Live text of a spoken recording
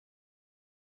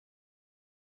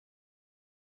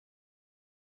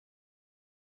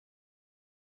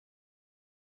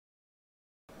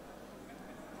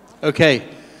Okay.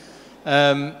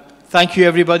 Thank you,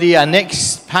 everybody. Our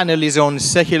next panel is on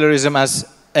secularism as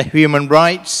a human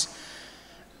rights.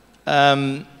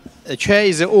 The chair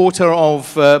is the author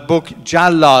of book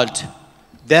Jallad,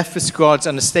 Death Squads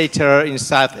and State Terror in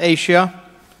South Asia.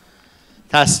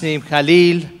 Tasneem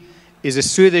Khalil is a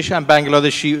Swedish and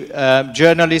Bangladeshi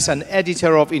journalist and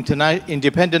editor of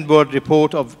Independent World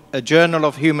Report of a Journal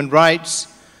of Human Rights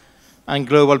and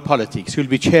Global Politics. Who will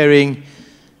be chairing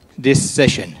this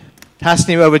session.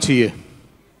 Tasneem, over to you.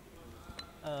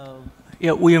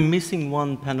 Yeah, we are missing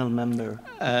one panel member.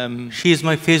 She is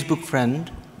my Facebook friend,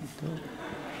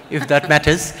 if that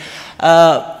matters.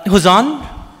 Houzan,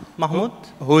 Mahmoud.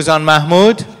 Houzan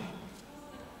Mahmoud.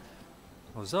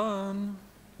 Houzan.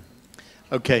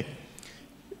 Okay.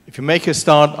 If you make a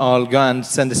start, I'll go and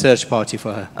send a search party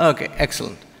for her. Okay,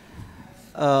 excellent.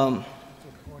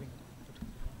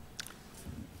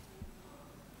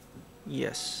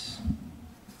 Yes.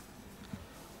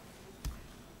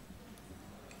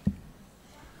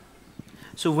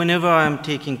 So whenever I'm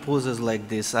taking poses like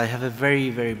this, I have a very,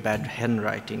 very bad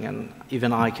handwriting, and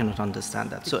even I cannot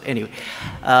understand that. So anyway,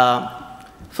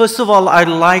 first of all, I'd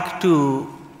like to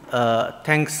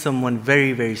thank someone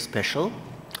very, very special.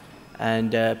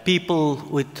 And people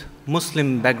with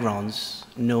Muslim backgrounds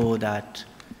know that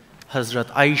Hazrat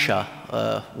Aisha,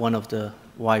 one of the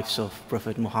wives of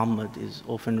Prophet Muhammad, is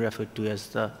often referred to as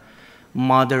the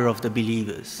mother of the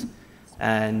believers.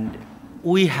 And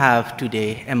we have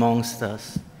today amongst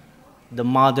us the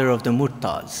mother of the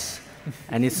Murtads.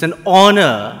 And it's an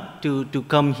honor to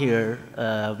come here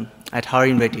at her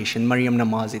invitation. Maryam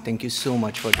Namazi, thank you so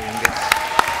much for doing this.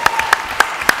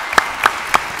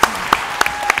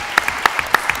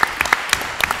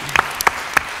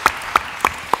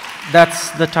 That's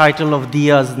the title of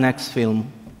Dia's next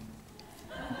film.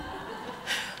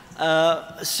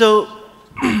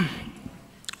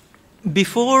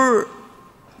 Before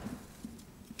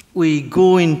we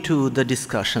go into the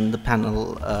discussion, the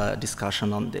panel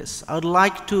discussion on this, I would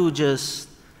like to just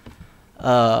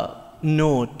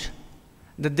note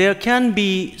that there can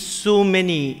be so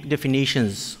many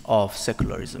definitions of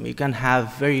secularism. You can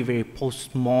have very, very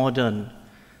postmodern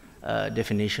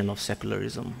definition of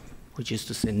secularism, which is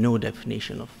to say no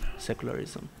definition of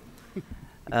secularism.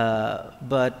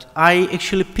 But I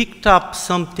actually picked up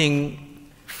something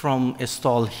from a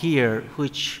stall here,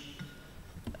 which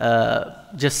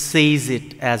just says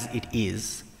it as it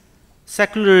is.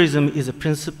 Secularism is a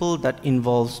principle that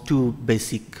involves two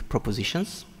basic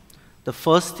propositions. The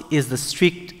first is the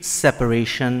strict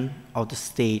separation of the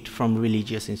state from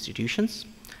religious institutions.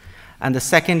 And the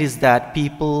second is that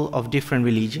people of different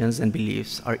religions and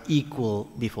beliefs are equal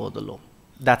before the law.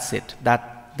 That's it.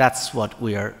 That's what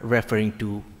we are referring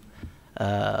to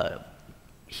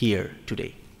here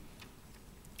today.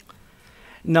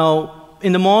 Now,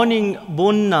 in the morning,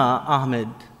 Bonna Ahmed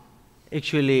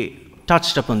actually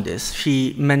touched upon this.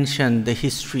 She mentioned the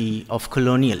history of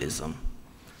colonialism.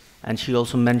 And she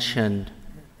also mentioned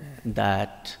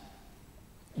that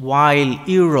while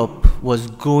Europe was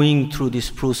going through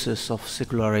this process of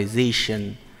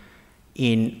secularization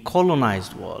in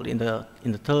colonized world, in the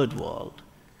third world,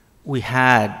 we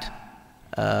had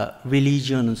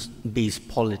religions-based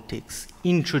politics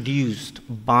introduced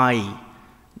by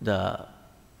the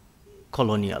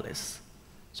colonialists.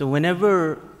 So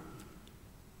whenever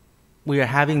we are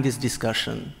having this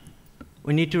discussion,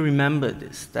 we need to remember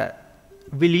this, that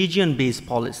religion-based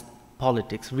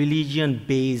politics,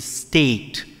 religion-based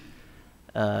state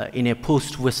in a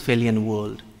post-Westphalian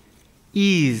world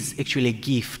is actually a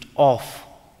gift of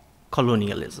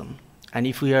colonialism. And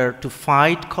if we are to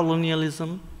fight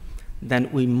colonialism,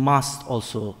 then we must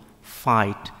also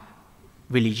fight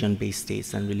religion-based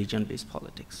states and religion-based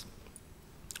politics.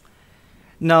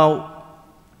 Now,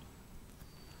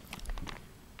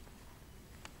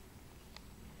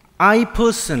 I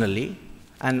personally,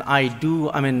 and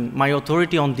my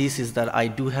authority on this is that I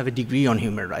do have a degree on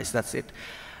human rights, that's it.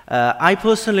 I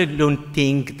personally don't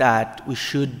think that we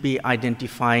should be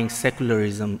identifying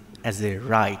secularism as a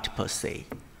right per se,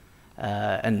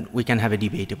 and we can have a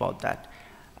debate about that.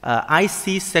 I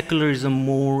see secularism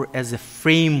more as a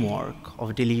framework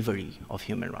of delivery of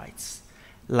human rights,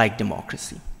 like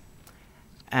democracy.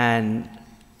 And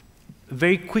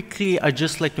very quickly, I'd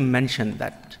just like to mention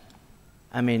that,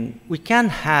 we can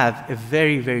have a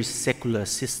very, very secular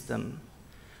system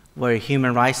where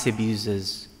human rights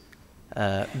abuses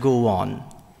go on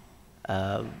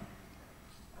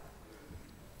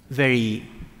very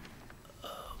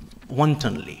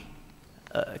wantonly.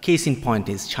 Case in point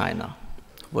is China,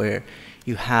 where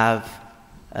you have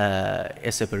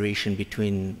a separation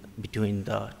between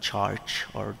the church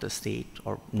or the state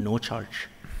or no church.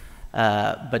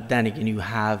 But then again, you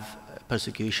have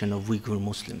persecution of Uyghur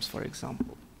Muslims, for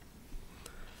example.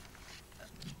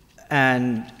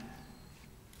 And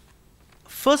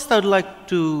first, I'd like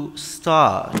to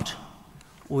start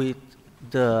with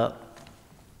the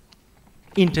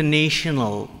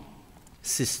international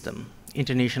system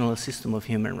of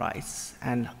human rights,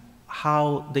 and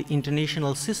how the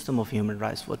international system of human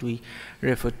rights, what we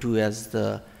refer to as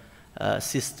the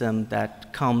system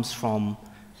that comes from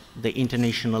the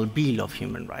International Bill of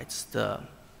Human Rights, the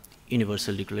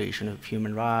Universal Declaration of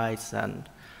Human Rights, and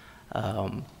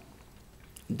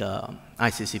the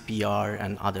ICCPR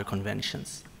and other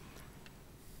conventions.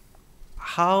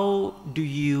 How do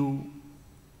you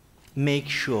make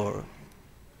sure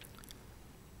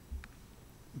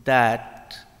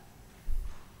that,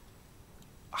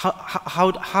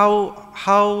 how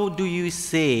do you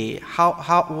say,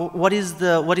 what is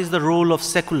the role of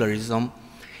secularism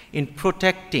in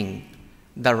protecting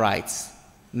the rights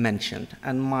mentioned?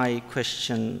 And my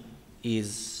question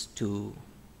is to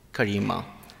Karima.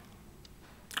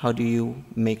 How do you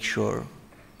make sure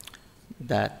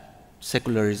that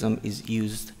secularism is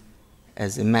used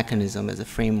as a mechanism, as a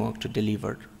framework to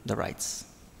deliver the rights?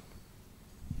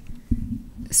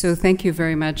 So thank you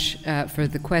very much for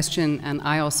the question, and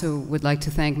I also would like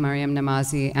to thank Mariam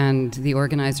Namazi and the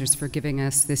organizers for giving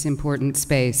us this important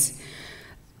space.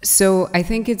 So I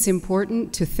think it's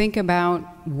important to think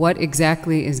about what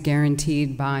exactly is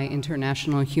guaranteed by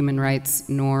international human rights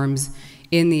norms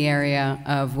in the area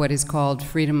of what is called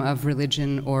freedom of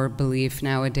religion or belief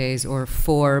nowadays, or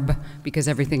FORB, because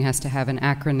everything has to have an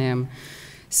acronym.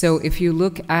 So if you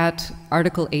look at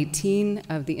Article 18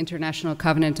 of the International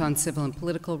Covenant on Civil and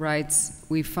Political Rights,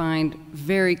 we find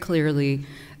very clearly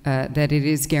that it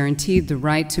is guaranteed the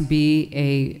right to be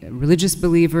a religious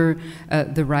believer,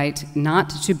 the right not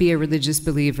to be a religious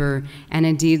believer, and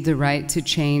indeed the right to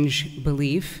change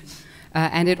belief.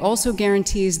 And it also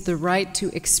guarantees the right to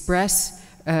express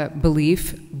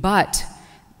belief, but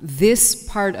this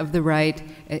part of the right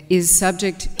is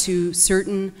subject to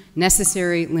certain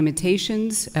necessary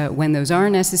limitations when those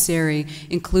are necessary,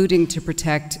 including to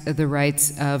protect the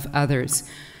rights of others.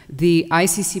 The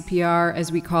ICCPR,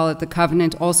 as we call it, the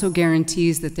covenant, also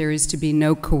guarantees that there is to be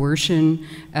no coercion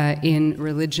in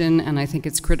religion, and I think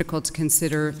it's critical to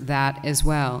consider that as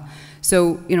well.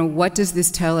 So, you know, what does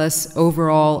this tell us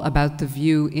overall about the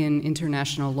view in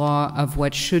international law of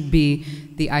what should be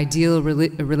the ideal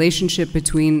relationship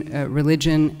between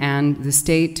religion and the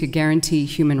state to guarantee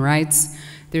human rights?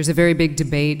 There's a very big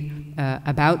debate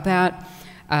about that.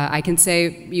 I can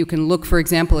say you can look, for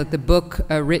example, at the book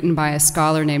written by a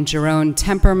scholar named Jeroen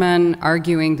Temperman,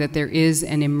 arguing that there is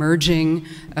an emerging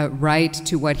right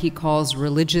to what he calls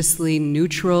religiously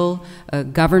neutral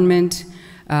government.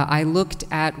 I looked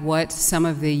at what some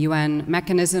of the UN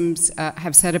mechanisms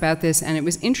have said about this, and it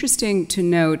was interesting to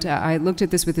note, I looked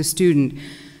at this with a student,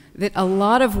 that a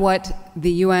lot of what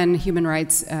the UN human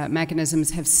rights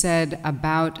mechanisms have said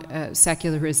about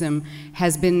secularism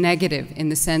has been negative, in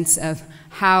the sense of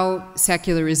how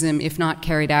secularism, if not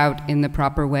carried out in the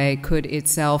proper way, could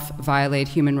itself violate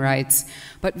human rights.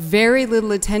 But very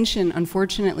little attention,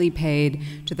 unfortunately, paid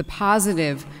to the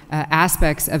positive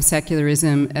aspects of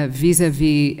secularism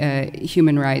vis-a-vis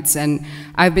human rights. And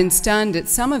I've been stunned at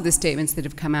some of the statements that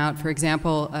have come out. For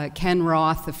example, Ken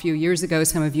Roth, a few years ago,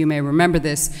 some of you may remember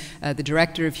this, the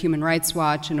director of Human Rights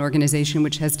Watch, an organization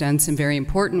which has done some very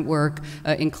important work,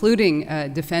 including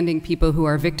defending people who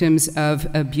are victims of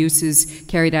abuses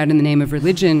carried out in the name of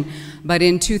religion. But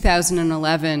in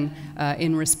 2011,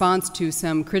 in response to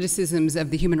some criticisms of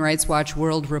the Human Rights Watch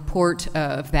World Report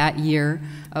of that year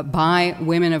by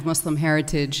women of Muslim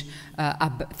heritage,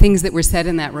 things that were said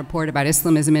in that report about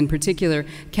Islamism in particular,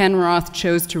 Ken Roth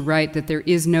chose to write that there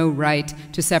is no right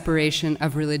to separation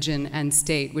of religion and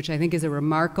state, which I think is a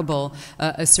remarkable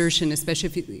assertion,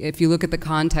 especially if you look at the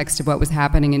context of what was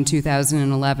happening in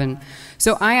 2011.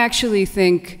 So I actually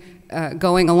think,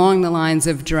 going along the lines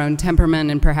of Jeroen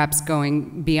Temperman and perhaps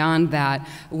going beyond that,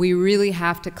 we really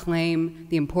have to claim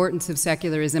the importance of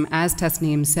secularism, as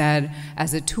Tasneem said,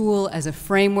 as a tool, as a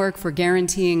framework for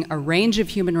guaranteeing a range of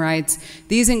human rights.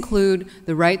 These include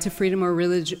the right to freedom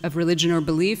of religion or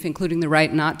belief, including the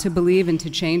right not to believe and to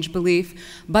change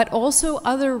belief, but also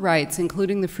other rights,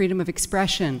 including the freedom of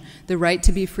expression, the right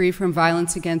to be free from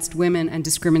violence against women and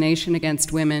discrimination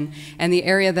against women. And the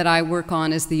area that I work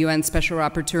on as the UN Special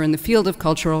Rapporteur in the field of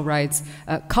cultural rights,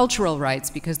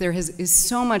 because there is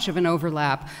so much of an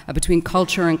overlap between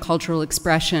culture and cultural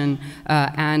expression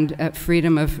and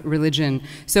freedom of religion.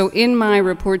 So in my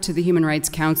report to the Human Rights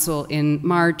Council in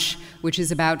March, which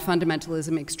is about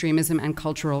fundamentalism, extremism, and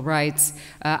cultural rights,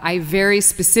 I very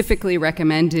specifically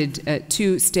recommended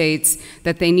to states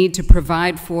that they need to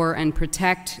provide for and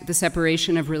protect the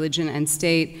separation of religion and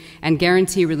state and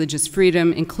guarantee religious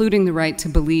freedom, including the right to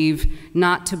believe,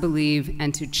 not to believe,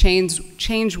 and to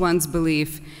change one's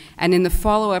belief. And in the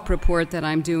follow-up report that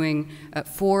I'm doing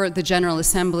for the General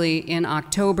Assembly in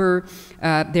October,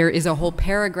 there is a whole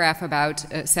paragraph about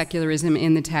secularism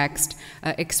in the text,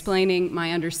 explaining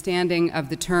my understanding of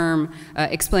the term,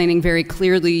 explaining very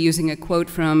clearly, using a quote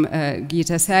from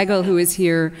Gita Sahgal, who is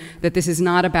here, that this is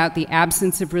not about the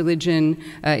absence of religion,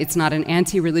 it's not an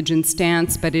anti-religion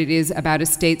stance, but it is about a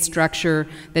state structure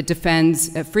that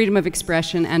defends freedom of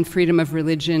expression and freedom of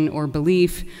religion or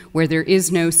belief, where there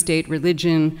is no state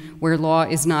religion, where law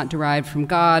is not derived from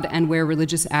God, and where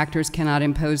religious actors cannot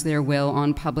impose their will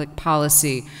on public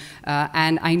policy.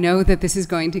 And I know that this is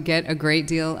going to get a great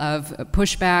deal of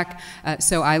pushback,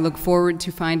 so I look forward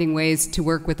to finding ways to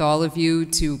work with all of you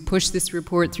to push this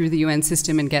report through the UN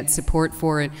system and get support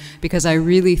for it, because I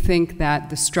really think that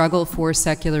the struggle for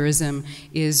secularism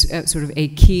is sort of a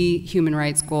key human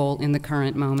rights goal in the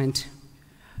current moment.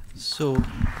 So,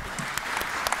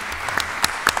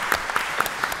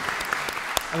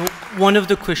 one of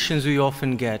the questions we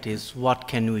often get is, what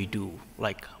can we do?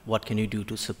 Like, what can you do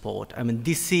to support? I mean,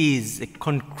 this is a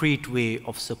concrete way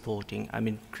of supporting. I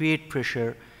mean, create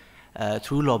pressure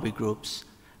through lobby groups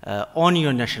on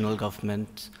your national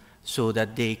government so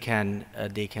that they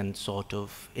can sort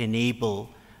of enable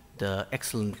the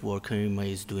excellent work Karima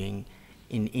is doing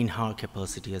in her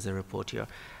capacity as a rapporteur.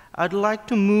 I'd like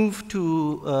to move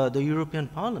to the European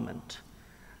Parliament.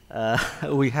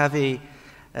 We have a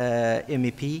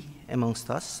MEP amongst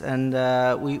us, and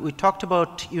we talked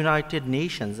about United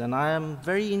Nations, and I am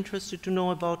very interested to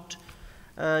know about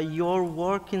your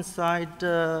work inside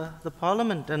the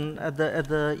Parliament and at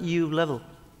the EU level.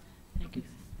 Thank you.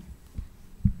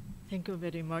 Thank you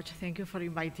very much. Thank you for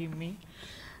inviting me.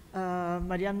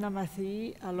 Mariam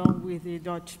Namazi, along with the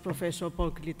Dutch professor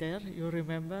Paul Clitter, you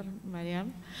remember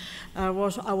Mariam,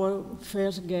 was our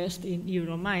first guest in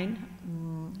Euromind.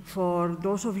 For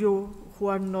those of you who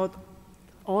are not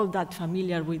all that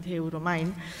familiar with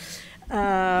Euromind,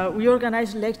 we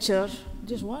organize lectures,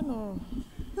 just one or?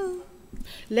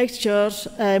 Lectures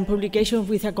and publications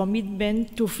with a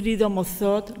commitment to freedom of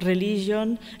thought,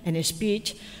 religion, and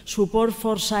speech, support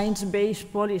for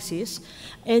science-based policies,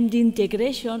 and the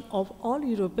integration of all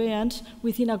Europeans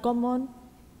within a common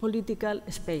political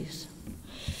space.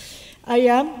 I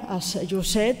am, as you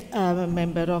said, a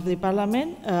member of the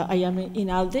Parliament. I am in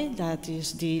ALDE, that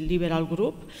is the liberal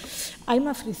group. I'm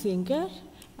a free thinker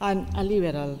and a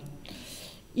liberal.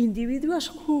 Individuals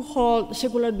who hold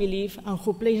secular belief and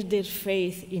who place their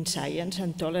faith in science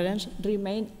and tolerance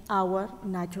remain our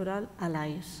natural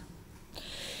allies.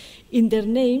 In their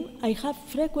name, I have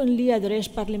frequently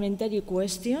addressed parliamentary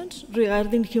questions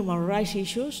regarding human rights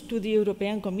issues to the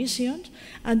European Commission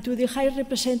and to the High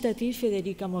Representative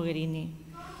Federica Mogherini.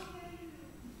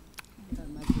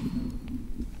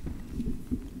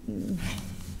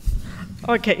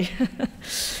 Okay.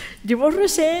 The most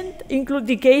recent include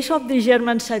the case of the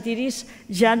German satirist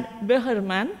Jan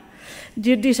Böhmermann,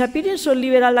 the disappearance of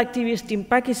liberal activists in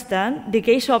Pakistan, the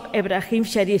case of Ebrahim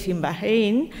Sharif in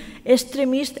Bahrain,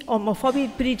 extremist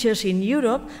homophobic preachers in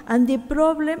Europe, and the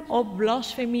problem of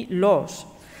blasphemy laws.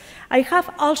 I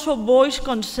have also voiced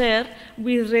concern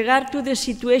with regard to the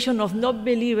situation of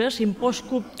non-believers in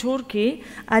post-coup Turkey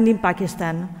and in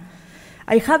Pakistan.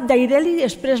 I have directly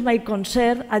expressed my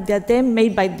concern at the attempt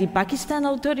made by the Pakistan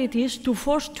authorities to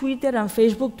force Twitter and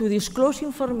Facebook to disclose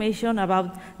information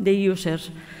about the users.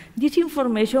 This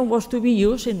information was to be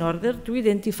used in order to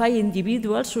identify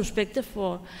individuals suspected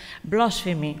for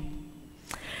blasphemy.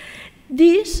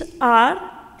 These are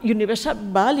universal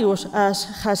values, as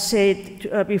has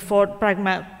said before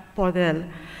Pragma Podel,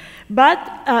 but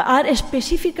are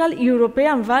specifically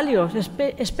European values,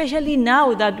 especially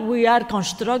now that we are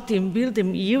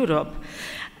building Europe.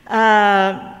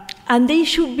 And they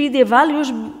should be the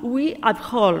values we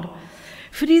uphold.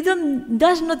 Freedom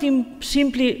does not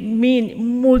simply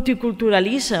mean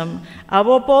multiculturalism.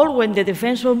 Above all, when the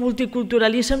defense of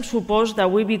multiculturalism supposes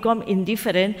that we become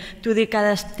indifferent to the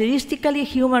characteristically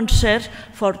human search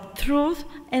for truth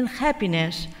and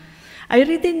happiness. I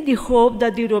retain the hope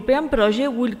that the European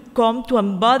project will come to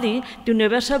embody the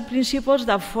universal principles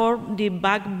that form the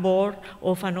backbone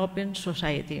of an open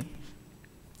society.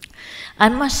 I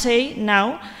must say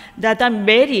now that I'm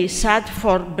very sad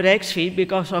for Brexit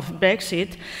because of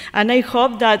Brexit, and I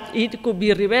hope that it could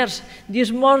be reversed. This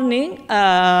morning,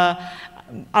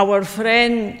 our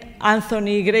friend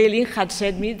Anthony Grayling had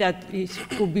said me that it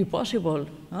could be possible.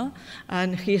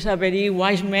 And he's a very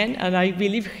wise man, and I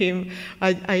believe him.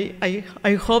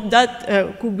 I hope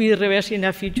that could be reversed in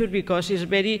the future, because it's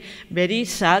very, very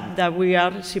sad that we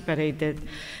are separated.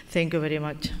 Thank you very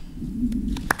much.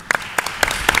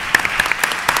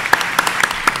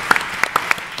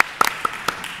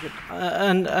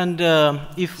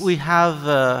 If we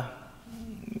have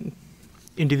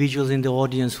individuals in the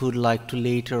audience who would like to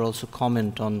later also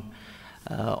comment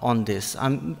on this,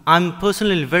 I'm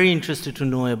personally very interested to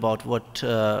know about what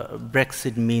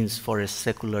Brexit means for a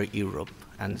secular Europe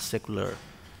and secular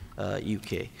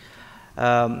UK.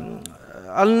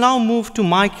 I'll now move to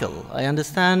Michael. I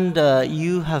understand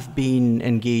you have been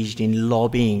engaged in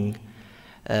lobbying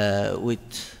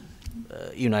with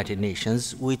United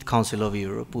Nations, with Council of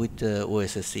Europe, with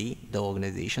OSSE, the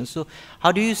organization. So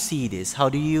how do you see this? How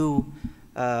do you,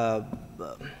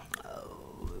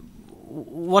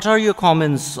 what are your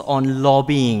comments on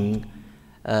lobbying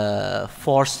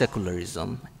for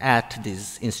secularism at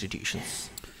these institutions?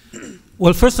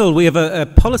 Well, first of all, we have a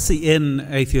policy in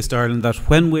Atheist Ireland that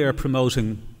when we are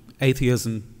promoting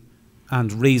atheism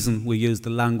and reason, we use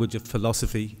the language of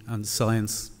philosophy and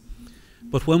science.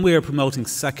 But when we are promoting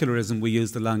secularism, we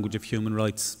use the language of human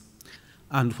rights.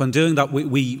 And when doing that,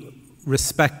 we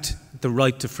respect the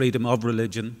right to freedom of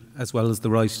religion as well as the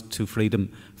right to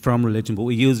freedom from religion. But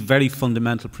we use very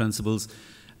fundamental principles: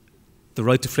 the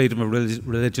right to freedom of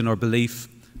religion or belief,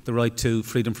 the right to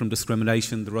freedom from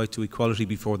discrimination, the right to equality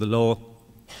before the law.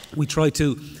 We try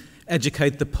to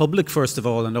educate the public, first of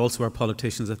all, and also our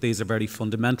politicians, that these are very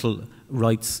fundamental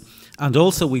rights. And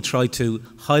also we try to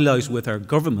highlight with our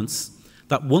governments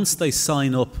that once they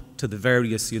sign up to the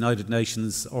various United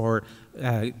Nations or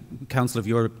Council of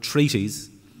Europe treaties,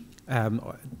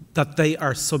 that they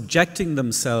are subjecting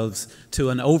themselves to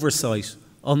an oversight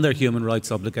on their human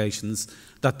rights obligations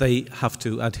that they have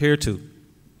to adhere to.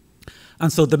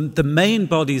 And so the main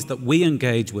bodies that we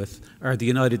engage with are the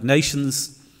United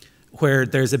Nations, where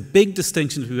there's a big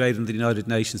distinction to be made in the United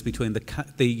Nations between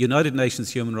the United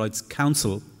Nations Human Rights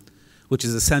Council, which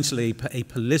is essentially a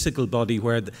political body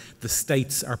where the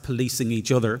states are policing each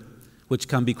other, which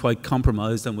can be quite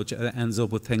compromised and which ends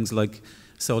up with things like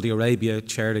Saudi Arabia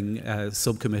chairing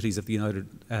subcommittees of the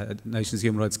United Nations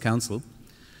Human Rights Council.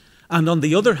 And on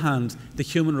the other hand, the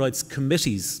human rights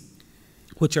committees,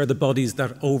 which are the bodies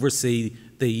that oversee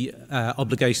the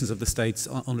obligations of the states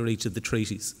under each of the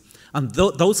treaties. And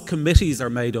those committees are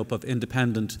made up of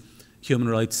independent human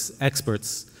rights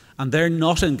experts, and they're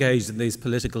not engaged in these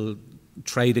political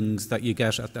tradings that you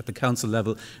get at the council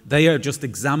level. They are just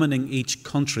examining each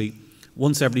country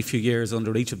once every few years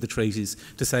under each of the treaties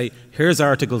to say, here's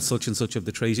article such and such of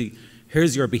the treaty,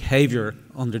 here's your behaviour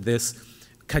under this,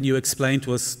 can you explain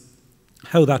to us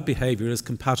how that behaviour is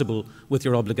compatible with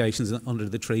your obligations under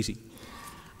the treaty?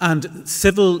 And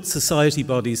civil society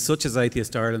bodies such as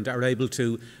Atheist Ireland are able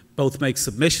to both make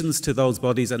submissions to those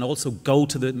bodies and also go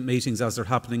to the meetings as they're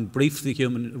happening, brief the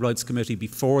Human Rights Committee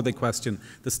before they question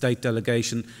the state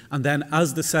delegation, and then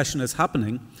as the session is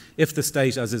happening, if the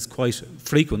state, as is quite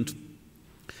frequent,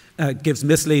 gives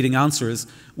misleading answers,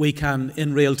 we can,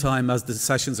 in real time, as the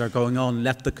sessions are going on,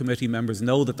 let the committee members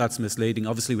know that that's misleading.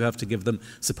 Obviously, we have to give them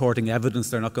supporting evidence.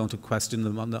 They're not going to question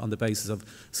them on the basis of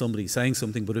somebody saying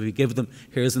something, but if we give them,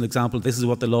 here's an example, this is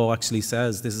what the law actually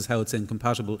says, this is how it's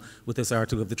incompatible with this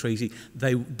article of the treaty,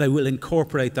 they will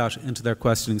incorporate that into their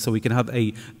questioning so we can have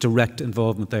a direct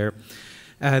involvement there.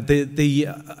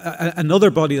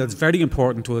 Another body that's very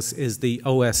important to us is the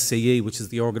OSCE, which is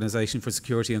the Organisation for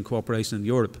Security and Cooperation in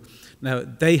Europe. Now,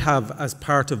 they have, as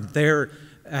part of their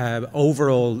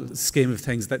overall scheme of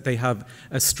things, that they have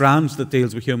a strand that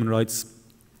deals with human rights.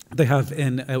 They have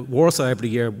in Warsaw every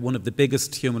year one of the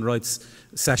biggest human rights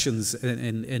sessions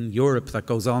in Europe that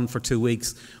goes on for 2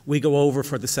 weeks. We go over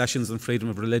for the sessions on freedom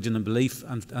of religion and belief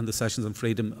and the sessions on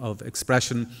freedom of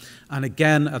expression. And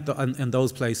again, in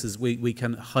those places, we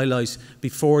can highlight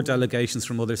before delegations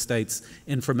from other states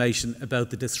information about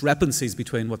the discrepancies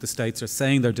between what the states are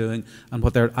saying they're doing and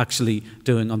what they're actually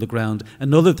doing on the ground.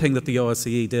 Another thing that the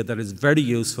OSCE did that is very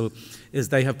useful is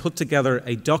they have put together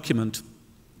a document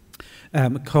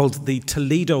called the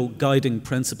Toledo Guiding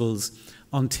Principles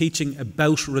on teaching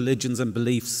about religions and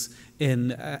beliefs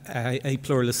in a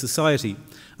pluralist society.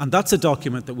 And that's a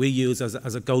document that we use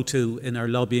as a go-to in our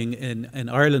lobbying in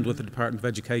Ireland with the Department of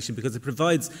Education, because it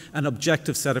provides an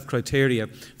objective set of criteria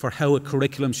for how a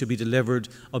curriculum should be delivered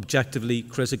objectively,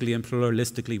 critically and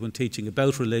pluralistically when teaching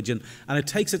about religion. And it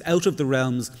takes it out of the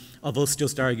realms of us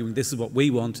just arguing this is what we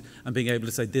want and being able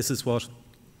to say this is what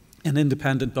an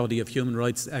independent body of human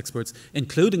rights experts,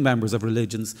 including members of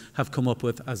religions, have come up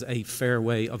with as a fair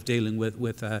way of dealing with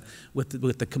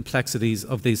the complexities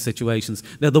of these situations.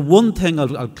 Now, the one thing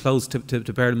I'll close to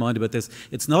bear in mind about this,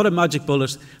 it's not a magic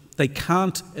bullet. They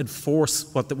can't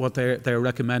enforce what they're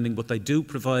recommending, but they do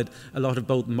provide a lot of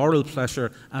both moral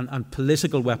pressure and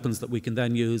political weapons that we can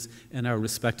then use in our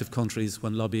respective countries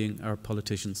when lobbying our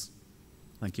politicians.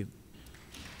 Thank you.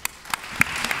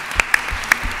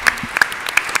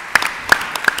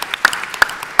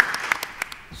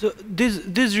 So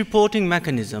these reporting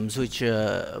mechanisms, which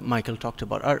Michael talked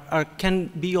about,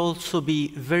 can also be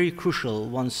very crucial.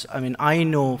 Once, I mean, I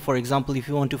know, for example, if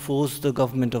you want to force the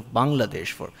government of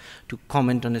Bangladesh to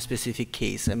comment on a specific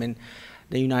case, I mean,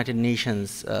 the United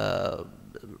Nations,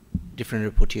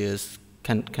 different rapporteurs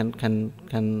can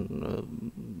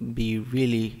be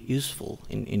really useful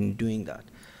in doing that.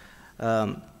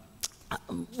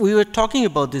 We were talking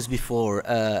about this before,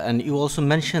 and you also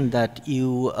mentioned that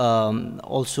you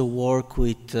also work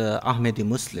with Ahmadi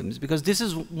Muslims, because this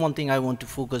is one thing I want to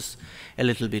focus a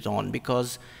little bit on,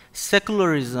 because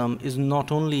secularism is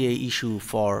not only an issue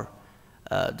for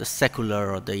the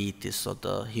secular or the atheists or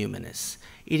the humanists.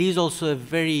 It is also a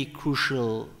very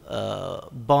crucial,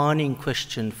 burning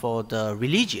question for the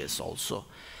religious also.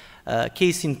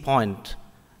 Case in point,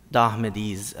 the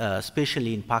Ahmadis,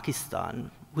 especially in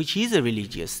Pakistan, which is a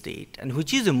religious state and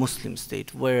which is a Muslim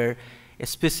state, where a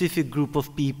specific group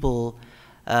of people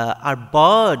are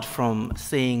barred from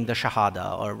saying the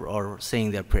Shahada or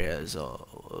saying their prayers or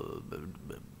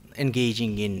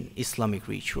engaging in Islamic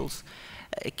rituals.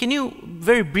 Can you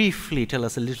very briefly tell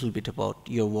us a little bit about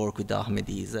your work with the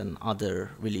Ahmadis and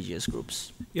other religious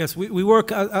groups? Yes, we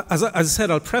work, as I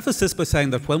said, I'll preface this by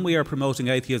saying that when we are promoting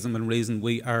atheism and reason,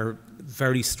 we are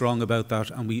very strong about that,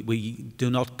 and we do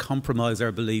not compromise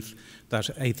our belief that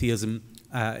atheism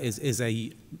is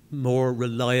a more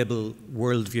reliable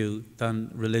worldview than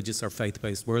religious or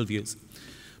faith-based worldviews.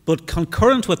 But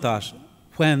concurrent with that,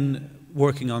 when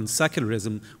working on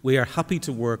secularism, we are happy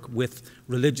to work with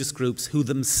religious groups who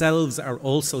themselves are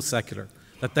also secular,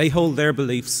 that they hold their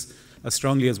beliefs as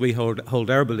strongly as we hold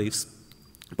our beliefs,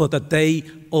 but that they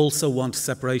also want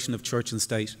separation of church and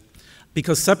state.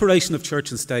 Because separation of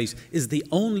church and state is the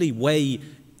only way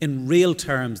in real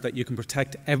terms that you can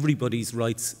protect everybody's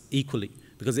rights equally.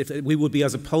 Because if we would be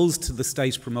as opposed to the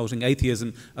state promoting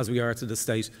atheism as we are to the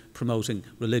state promoting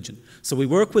religion. So we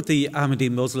work with the Ahmadi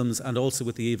Muslims and also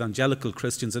with the evangelical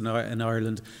Christians in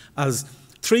Ireland as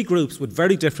three groups with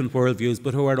very different worldviews,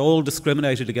 but who are all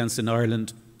discriminated against in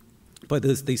Ireland by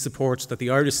the support that the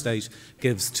Irish state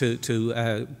gives to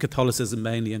Catholicism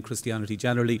mainly and Christianity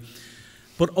generally.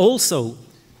 But also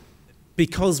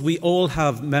because we all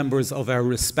have members of our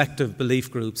respective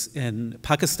belief groups in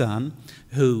Pakistan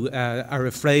who are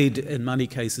afraid in many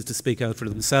cases to speak out for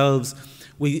themselves.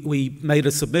 We made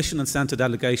a submission and sent a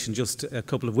delegation just a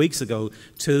couple of weeks ago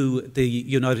to the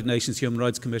United Nations Human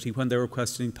Rights Committee when they were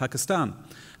questioning Pakistan.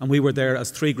 And we were there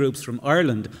as three groups from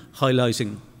Ireland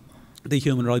highlighting the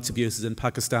human rights abuses in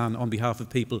Pakistan on behalf of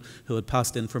people who had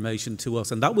passed information to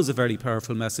us. And that was a very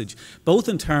powerful message, both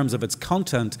in terms of its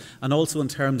content and also in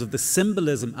terms of the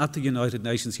symbolism at the United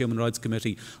Nations Human Rights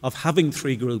Committee of having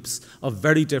three groups of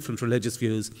very different religious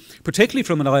views, particularly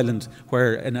from an island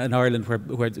in Ireland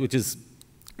which is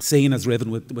seen as riven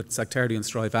with sectarian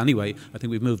strife anyway. I think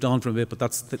we've moved on from it, but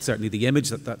that's certainly the image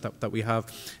that we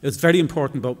have. It's very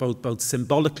important both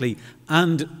symbolically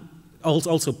and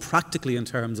also practically in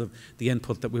terms of the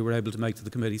input that we were able to make to the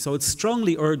committee. So I'd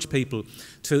strongly urge people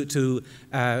to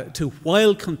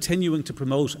while continuing to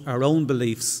promote our own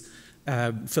beliefs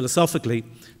philosophically,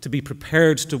 to be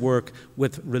prepared to work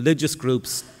with religious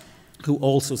groups who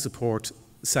also support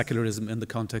secularism in the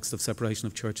context of separation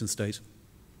of church and state.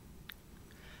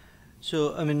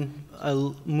 So, I mean,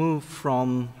 I'll move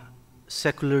from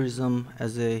secularism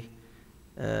as a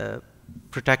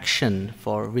protection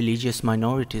for religious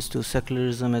minorities to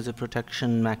secularism as a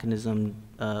protection mechanism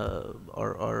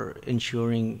or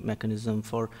ensuring mechanism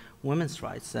for women's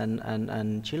rights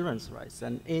and children's rights.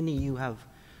 And Annie, you have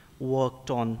worked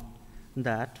on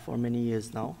that for many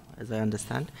years now, as I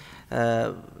understand.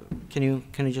 Can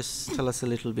you just tell us a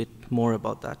little bit more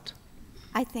about that?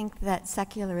 I think that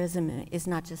secularism is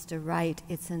not just a right,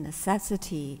 it's a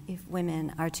necessity if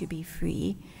women are to be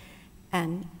free,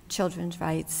 and children's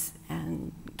rights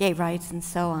and gay rights and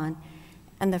so on.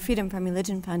 And the Freedom from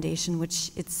Religion Foundation,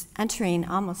 which it's entering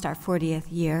almost our 40th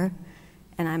year,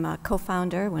 and I'm a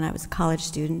co-founder when I was a college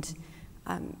student,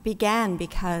 began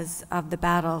because of the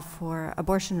battle for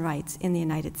abortion rights in the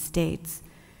United States.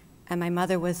 And my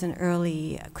mother was an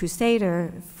early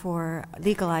crusader for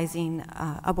legalizing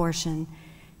abortion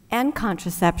and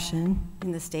contraception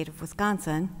in the state of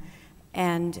Wisconsin.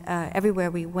 And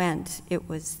everywhere we went, it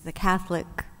was the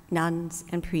Catholic nuns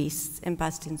and priests and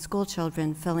busting school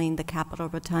children filling the Capitol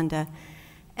Rotunda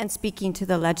and speaking to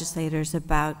the legislators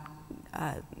about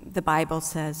the Bible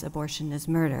says abortion is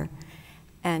murder.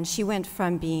 And she went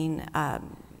from being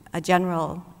a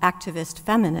general activist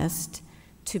feminist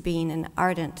to being an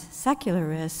ardent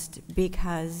secularist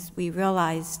because we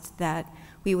realized that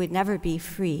we would never be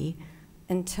free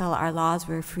until our laws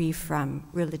were free from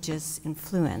religious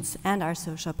influence and our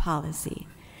social policy.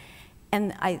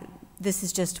 And this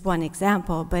is just one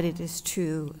example, but it is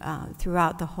true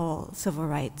throughout the whole civil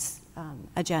rights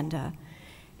agenda.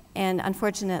 And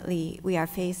unfortunately, we are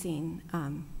facing,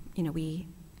 we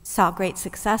saw great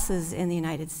successes in the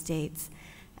United States,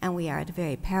 and we are at a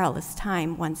very perilous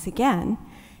time once again.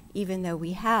 Even though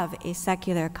we have a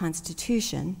secular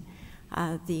constitution,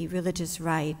 the religious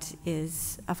right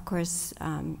is, of course,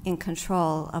 in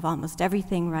control of almost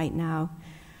everything right now.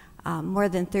 More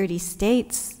than 30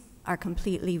 states are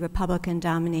completely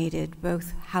Republican-dominated,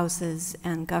 both houses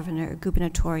and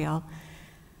gubernatorial.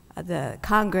 The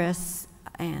Congress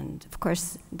and, of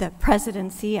course, the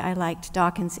presidency, I liked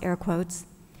Dawkins' air quotes,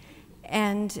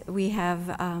 and we have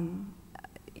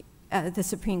the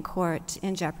Supreme Court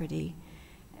in jeopardy.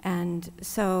 And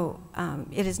so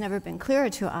it has never been clearer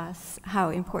to us how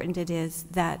important it is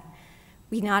that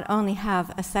we not only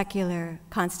have a secular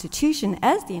constitution,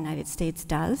 as the United States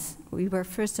does. We were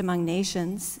first among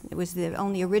nations. It was the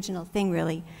only original thing,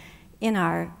 really, in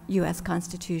our U.S.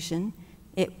 Constitution.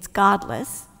 It's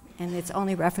godless, and its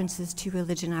only references to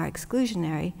religion are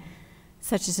exclusionary,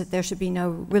 such as that there should be no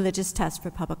religious test for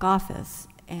public office.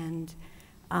 And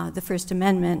the First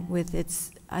Amendment, with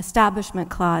its establishment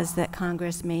clause that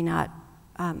Congress may not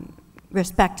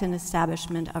respect an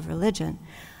establishment of religion.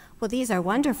 Well, these are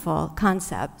wonderful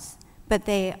concepts, but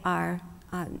they are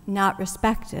not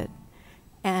respected.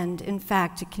 And in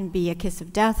fact, it can be a kiss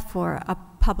of death for a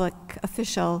public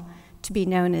official to be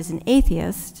known as an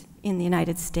atheist in the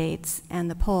United States, and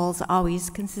the polls always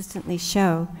consistently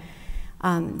show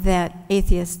that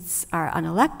atheists are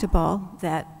unelectable,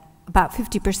 that about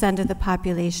 50% of the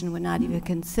population would not even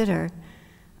consider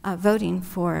voting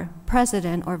for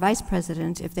president or vice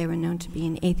president if they were known to be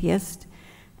an atheist.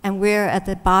 And we're at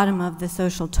the bottom of the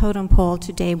social totem pole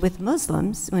today with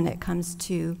Muslims when it comes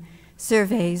to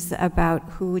surveys about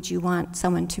who would you want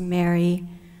someone to marry,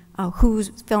 who's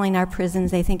filling our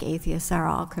prisons. They think atheists are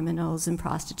all criminals and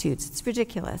prostitutes. It's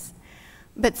ridiculous.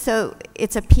 But so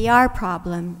it's a PR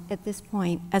problem at this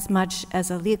point as much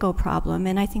as a legal problem,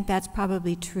 and I think that's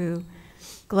probably true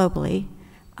globally.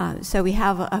 So we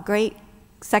have a great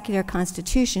secular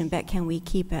constitution, but can we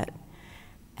keep it?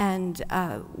 And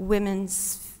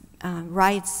women's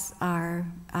rights are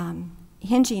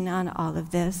hinging on all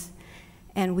of this,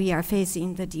 and we are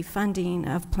facing the defunding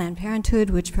of Planned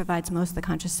Parenthood, which provides most of the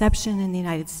contraception in the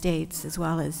United States, as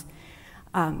well as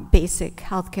basic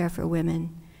health care for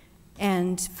women.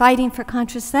 And fighting for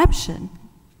contraception.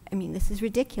 I mean, this is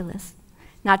ridiculous,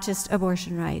 not just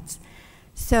abortion rights.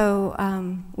 So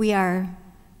we are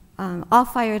all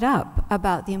fired up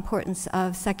about the importance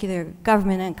of secular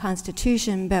government and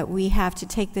constitution, but we have to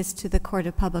take this to the court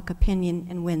of public opinion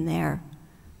and win there.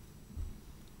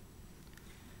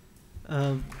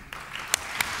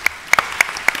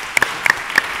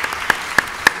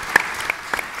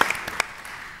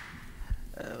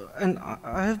 And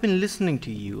I have been listening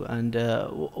to you, and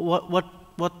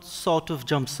what sort of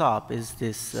jumps up is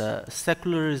this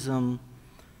secularism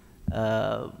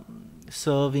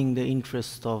serving the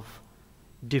interest of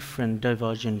different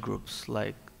divergent groups,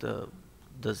 like the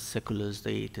seculars,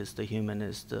 the atheists, the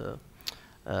humanists, the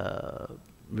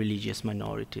religious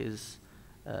minorities,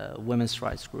 women's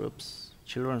rights groups,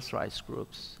 children's rights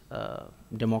groups,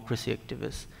 democracy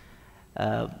activists.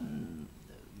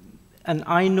 And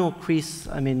I know, Chris,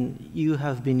 I mean, you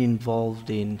have been involved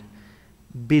in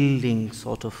building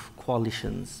sort of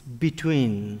coalitions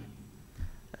between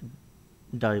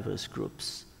diverse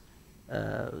groups,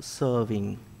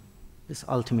 serving this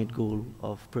ultimate goal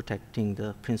of protecting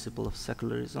the principle of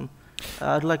secularism.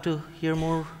 I'd like to hear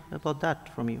more about that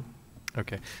from you.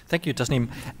 Okay, thank you, Tasneem.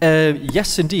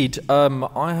 Yes, indeed.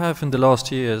 I have, in the last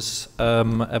years,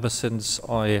 ever since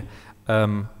I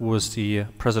was the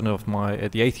president of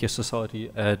the Atheist Society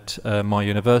at my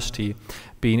university,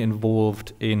 been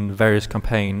involved in various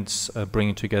campaigns,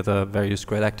 bringing together various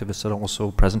great activists that are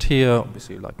also present here,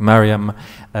 obviously like Mariam,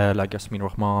 like Yasmin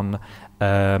Rahman,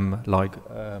 like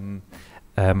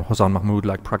Houzan Mahmoud,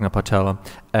 like Pragna Patel,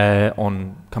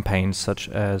 on campaigns such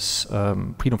as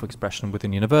freedom of expression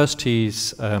within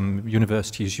universities,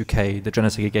 Universities UK, the gender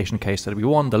segregation case that we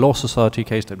won, the Law Society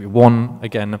case that we won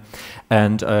again,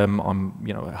 and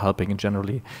I'm helping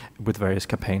generally with various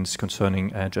campaigns concerning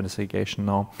gender segregation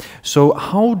now. So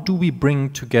how do we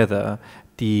bring together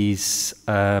these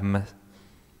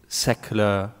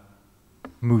secular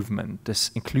movement,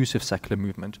 this inclusive secular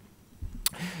movement?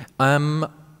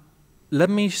 Let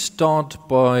me start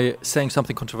by saying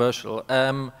something controversial,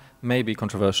 maybe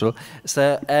controversial.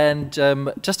 So, and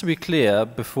just to be clear,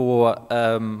 before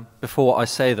I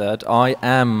say that, I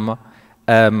am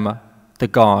the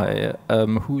guy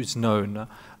who's known,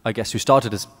 I guess, who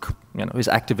started his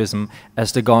activism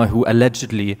as the guy who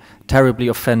allegedly terribly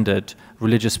offended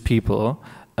religious people,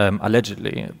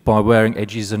 allegedly, by wearing a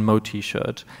Jesus and Mo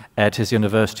t-shirt at his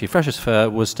university Freshers' Fair,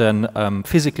 was then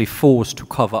physically forced to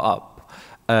cover up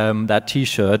that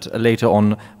t-shirt. Later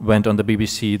on went on the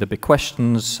BBC, The Big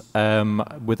Questions,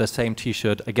 with the same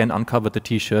t-shirt, again uncovered the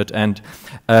t-shirt, and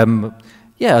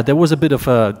yeah, there was a bit of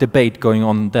a debate going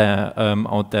on there,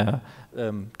 out there,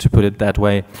 to put it that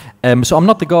way. So I'm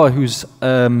not the guy who's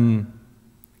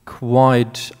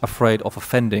quite afraid of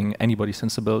offending anybody's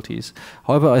sensibilities.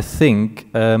 However, I think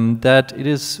that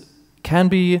it can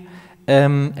be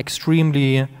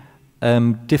extremely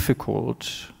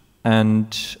difficult and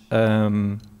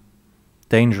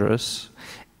dangerous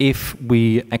if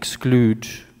we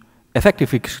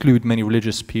effectively exclude many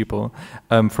religious people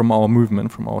from our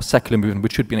movement, from our secular movement,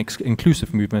 which should be an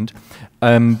inclusive movement,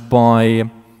 by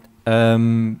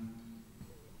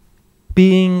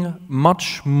being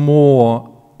much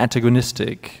more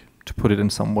antagonistic, to put it in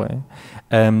some way,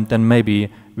 than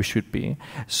maybe we should be.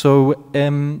 So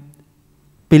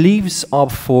beliefs are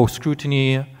up for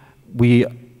scrutiny.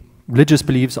 Religious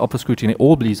beliefs are up for scrutiny,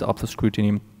 all beliefs are up for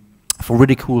scrutiny, for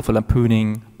ridicule, for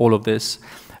lampooning, all of this.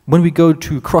 When we go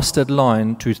to cross that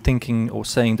line to thinking or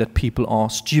saying that people are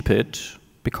stupid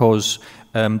because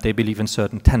they believe in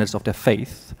certain tenets of their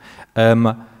faith,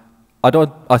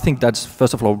 I think that's,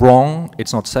 first of all, wrong,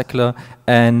 it's not secular,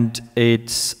 and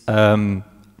it's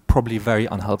probably very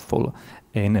unhelpful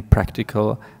in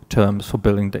practical terms for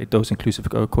building those inclusive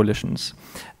coalitions.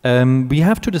 We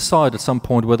have to decide at some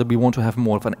point whether we want to have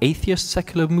more of an atheist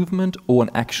secular movement or an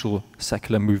actual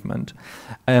secular movement.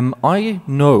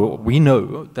 We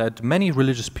know that many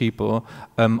religious people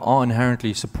are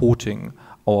inherently supporting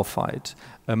our fight.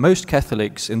 Most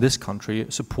Catholics in this country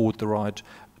support the right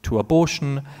to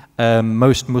abortion.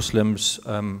 Most Muslims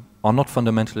are not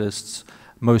fundamentalists.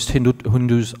 Most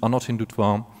Hindus are not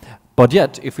Hindutva. But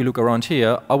yet, if we look around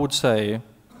here, I would say,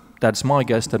 that's my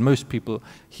guess, that most people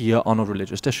here are not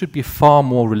religious. There should be far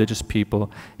more religious people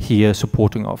here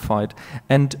supporting our fight.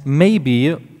 And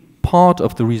maybe part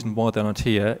of the reason why they're not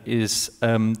here is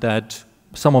that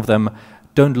some of them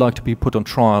don't like to be put on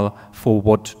trial for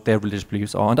what their religious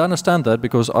beliefs are. And I understand that,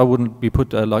 because I wouldn't be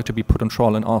like to be put on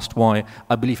trial and asked why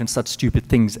I believe in such stupid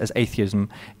things as atheism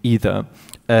either.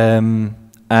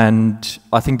 And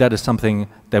I think that is something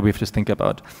that we have to think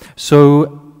about.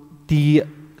 So the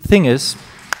thing is,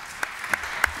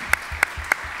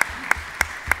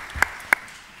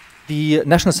 the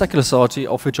National Secular Society,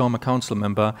 of which I'm a council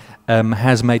member,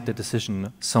 has made the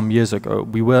decision some years ago.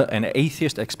 We were an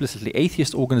explicitly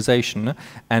atheist organization,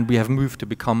 and we have moved to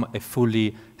become a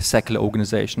fully secular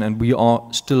organization. And we are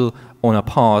still on a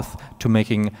path to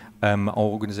making our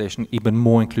organization even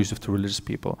more inclusive to religious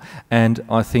people. And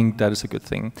I think that is a good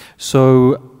thing.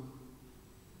 So,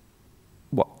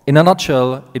 well, in a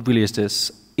nutshell, it really is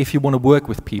this. If you want to work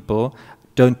with people,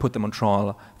 don't put them on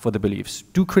trial for their beliefs.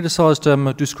 Do criticize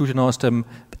them, do scrutinize them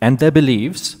and their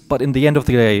beliefs, but in the end of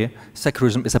the day,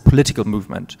 secularism is a political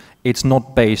movement. It's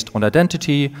not based on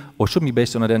identity, or shouldn't be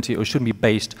based on identity, or shouldn't be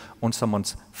based on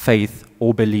someone's faith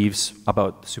or beliefs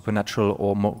about supernatural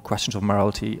or questions of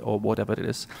morality or whatever it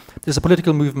is. This is a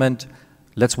political movement.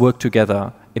 Let's work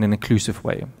together in an inclusive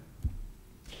way.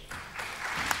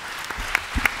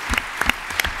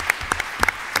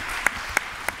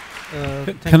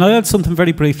 Can I add something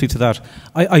very briefly to that?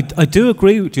 I do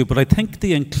agree with you, but I think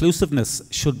the inclusiveness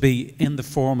should be in the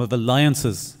form of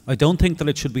alliances. I don't think that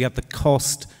it should be at the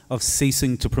cost of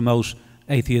ceasing to promote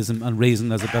atheism and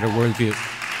reason as a better worldview.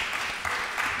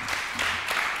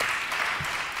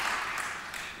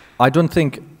 I don't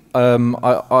think.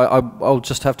 I'll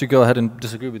just have to go ahead and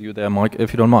disagree with you there, Mike,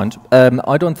 if you don't mind.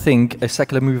 I don't think a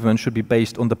secular movement should be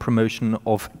based on the promotion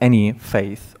of any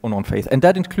faith or non-faith, and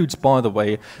that includes, by the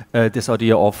way, this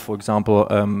idea of, for example,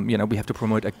 we have to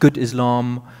promote a good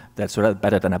Islam that's sort of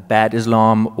better than a bad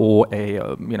Islam, or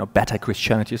a better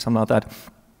Christianity, or something like that.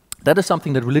 That is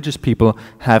something that religious people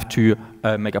have to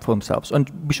make up for themselves. And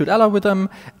we should ally with them,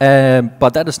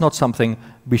 but that is not something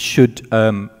we should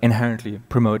inherently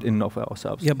promote in and of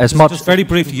ourselves. Yeah, as much just very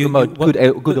briefly,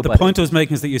 the point I was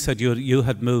making is that you said you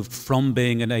had moved from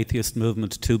being an atheist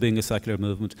movement to being a secular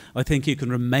movement. I think you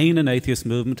can remain an atheist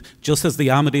movement, just as the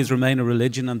Ahmadis remain a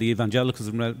religion and the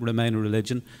evangelicals remain a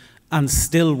religion, and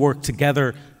still work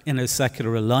together in a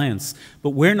secular alliance.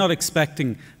 But we're not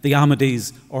expecting the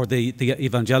Ahmadis or the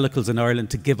evangelicals in Ireland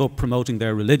to give up promoting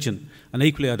their religion. And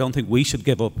equally, I don't think we should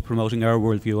give up promoting our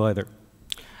worldview either.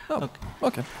 Oh,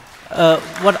 okay.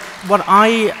 What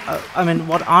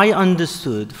I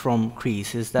understood from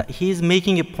Chris is that he's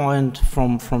making a point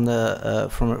from a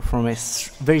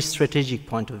very strategic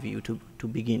point of view to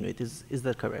begin with. Is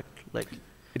that correct? Like,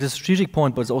 it is a strategic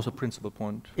point, but it's also a principal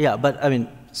point. Yeah, but I mean,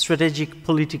 strategic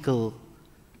political.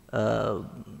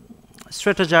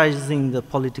 Strategizing the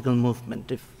political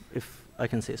movement, if I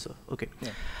can say so. Okay,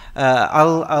 yeah.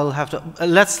 I'll have to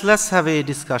let's have a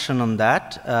discussion on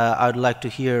that. I'd like to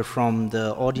hear from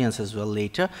the audience as well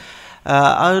later.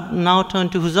 I'll now turn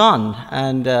to Houzan,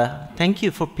 and thank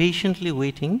you for patiently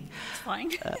waiting. It's fine.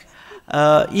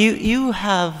 You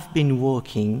have been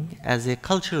working as a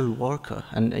cultural worker,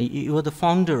 and you are the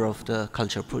founder of the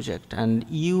Culture Project, and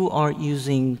you are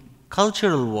using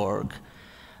cultural work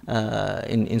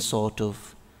in sort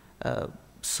of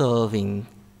serving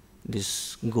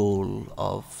this goal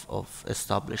of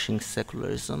establishing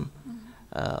secularism.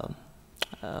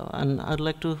 And I'd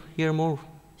like to hear more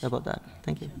about that.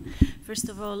 Thank you. First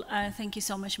of all, thank you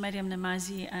so much, Mariam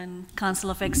Namazi and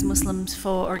Council of Ex-Muslims,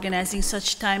 for organizing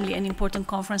such timely and important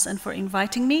conference and for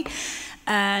inviting me.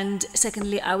 And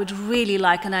secondly, I would really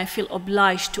like, and I feel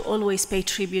obliged, to always pay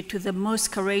tribute to the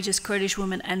most courageous Kurdish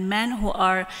women and men who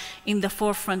are in the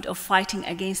forefront of fighting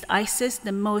against ISIS,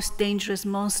 the most dangerous,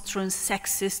 monstrous,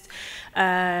 sexist,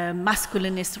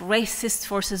 masculinist, racist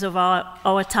forces of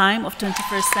our time, of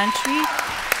 21st century.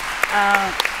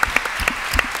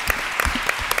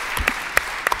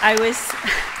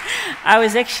 I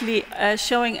was actually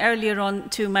showing earlier on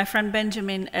to my friend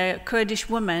Benjamin Kurdish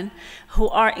women who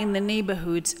are in the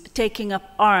neighborhoods taking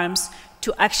up arms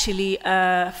to actually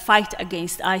fight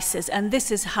against ISIS. And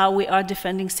this is how we are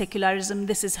defending secularism.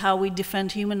 This is how we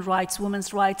defend human rights,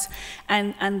 women's rights,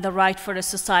 and the right for a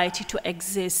society to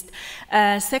exist.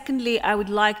 Secondly, I would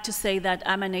like to say that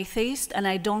I'm an atheist, and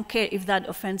I don't care if that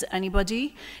offends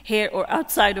anybody here or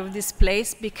outside of this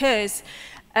place, because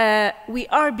we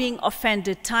are being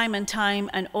offended time and time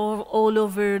and all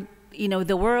over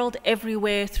the world,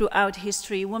 everywhere throughout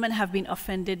history. Women have been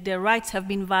offended, their rights have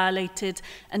been violated,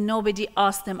 and nobody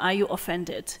asked them, are you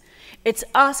offended? It's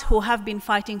us who have been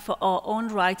fighting for our own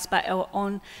rights by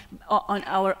on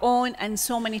our own, and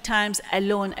so many times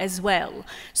alone as well.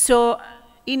 So,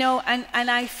 and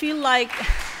I feel like,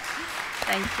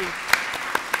 thank you.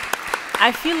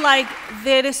 I feel like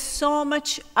there is so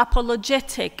much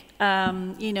apologetic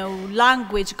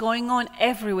language going on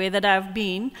everywhere that I've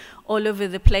been, all over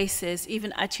the places,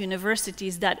 even at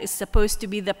universities, that is supposed to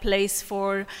be the place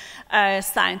for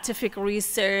scientific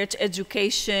research,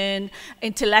 education,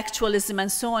 intellectualism,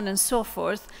 and so on and so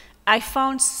forth. I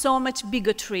found so much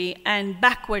bigotry and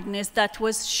backwardness that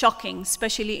was shocking,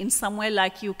 especially in somewhere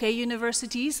like UK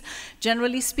universities,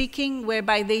 generally speaking,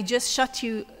 whereby they just shut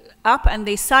you up and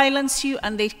they silence you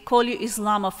and they call you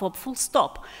Islamophobe, full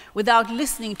stop, without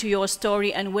listening to your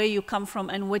story and where you come from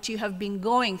and what you have been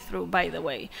going through, by the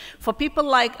way. For people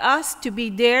like us to be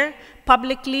there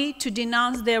publicly to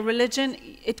denounce their religion,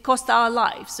 it costs our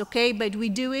lives, okay? But we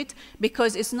do it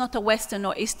because it's not a Western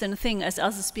or Eastern thing, as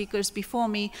other speakers before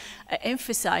me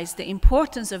emphasized the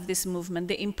importance of this movement,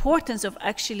 the importance of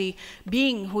actually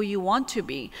being who you want to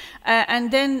be.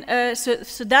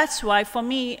 So that's why, for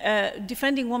me,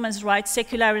 defending women's rights,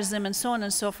 secularism, and so on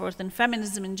and so forth, and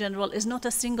feminism in general, is not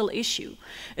a single issue.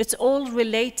 It's all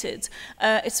related.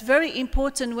 It's very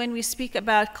important when we speak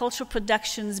about cultural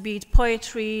productions, be it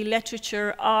poetry, literature,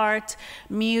 literature, art,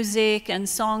 music, and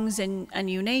songs, and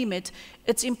you name it,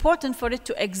 it's important for it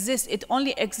to exist. It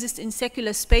only exists in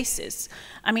secular spaces.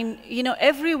 I mean, you know,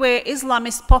 everywhere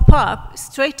Islamists pop up,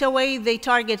 straight away they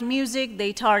target music,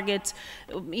 they target,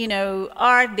 you know,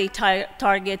 art, they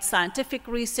target scientific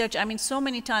research. I mean, so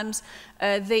many times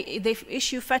they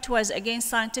issue fatwas against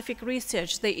scientific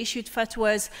research. They issued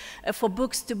fatwas for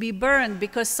books to be burned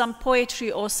because some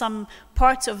poetry or some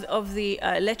parts of the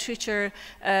literature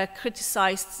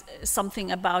criticized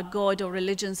something about God or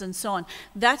religions and so on.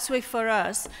 That's why for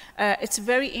us, it's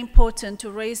very important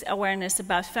to raise awareness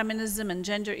about feminism and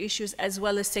gender issues as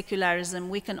well as secularism.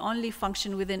 We can only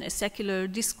function within a secular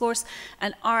discourse,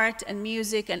 and art and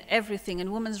music and everything,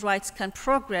 and women's rights can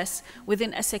progress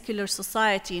within a secular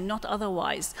society, not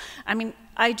otherwise. I mean,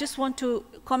 I just want to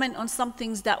comment on some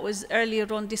things that was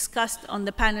earlier on discussed on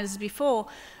the panels before.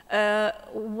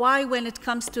 Why, when it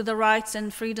comes to the rights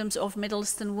and freedoms of Middle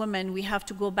Eastern women, we have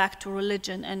to go back to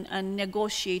religion and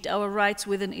negotiate our rights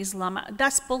within Islam?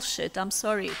 That's bullshit, I'm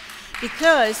sorry.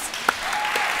 Because,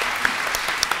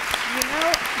 you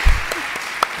know,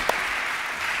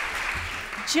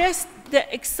 just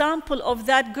the example of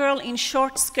that girl in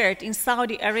short skirt in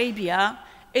Saudi Arabia,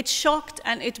 it shocked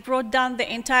and it brought down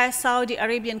the entire Saudi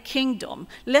Arabian kingdom,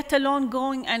 let alone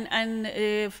going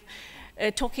and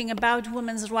talking about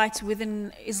women's rights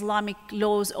within Islamic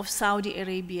laws of Saudi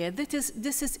Arabia.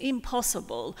 This is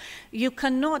impossible. You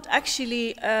cannot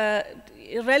actually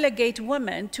relegate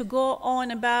women to go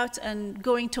on about and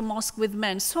going to mosque with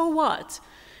men. So what?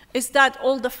 Is that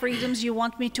all the freedoms you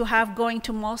want me to have, going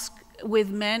to mosque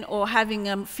with men or having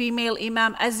a female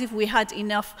imam, as if we had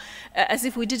enough, as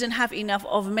if we didn't have enough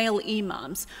of male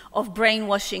imams, of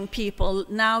brainwashing people?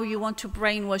 Now you want to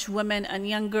brainwash women and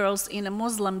young girls in a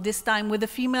Muslim, this time with a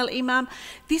female imam.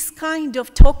 This kind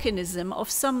of tokenism of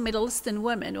some Middle Eastern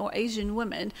women or Asian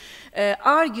women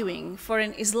arguing for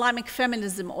an Islamic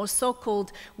feminism or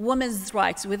so-called women's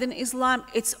rights within Islam,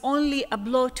 it's only a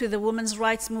blow to the women's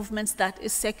rights movements that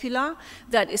is secular,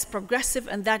 that is progressive,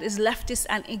 and that is leftist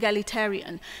and egalitarian.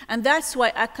 And that's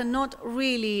why I cannot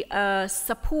really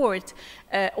support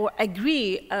or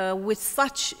agree with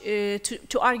such,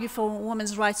 to argue for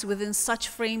women's rights within such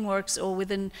frameworks or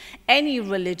within any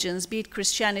religions, be it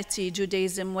Christianity,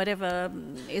 Judaism, whatever,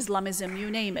 Islamism, you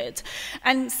name it.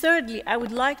 And thirdly, I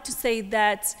would like to say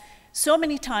that so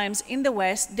many times in the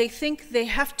West, they think they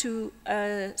have to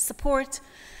support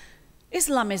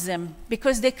Islamism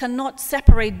because they cannot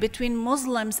separate between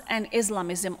Muslims and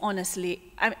Islamism, honestly.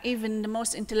 Even the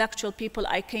most intellectual people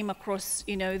I came across,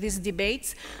 you know, these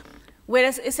debates,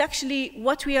 whereas it's actually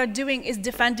what we are doing is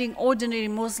defending ordinary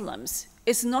Muslims.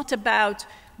 It's not about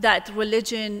that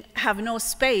religion have no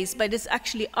space, but it's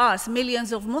actually us,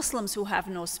 millions of Muslims who have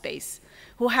no space,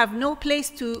 who have no place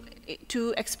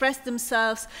to express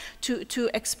themselves, to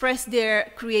express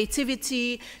their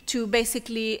creativity, to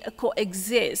basically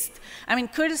coexist. I mean,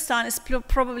 Kurdistan is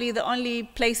probably the only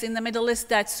place in the Middle East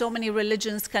that so many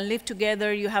religions can live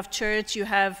together. You have church, you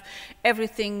have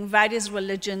everything, various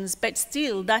religions, but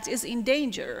still that is in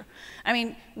danger. I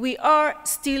mean, we are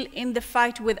still in the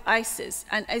fight with ISIS,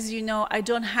 and as you know, I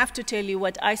don't have to tell you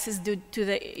what ISIS did to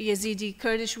the Yazidi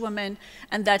Kurdish women,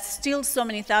 and that still so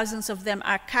many thousands of them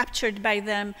are captured by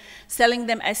them, selling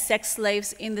them as sex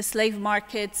slaves in the slave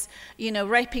markets, you know,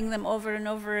 raping them over and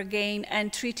over again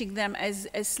and treating them as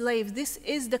slaves. This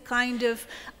is the kind of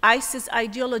ISIS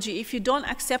ideology. If you don't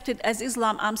accept it as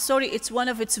Islam, I'm sorry, it's one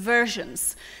of its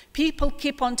versions. People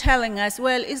keep on telling us,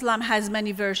 well, Islam has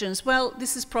many versions. Well,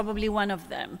 this is probably one of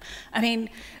them. I mean,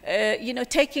 you know,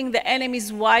 taking the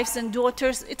enemy's wives and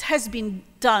daughters, it has been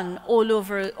done all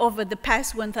over the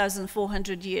past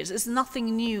 1,400 years. It's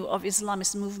nothing new of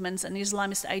Islamist movements and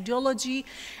Islamist ideology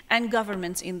and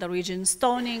governments in the region.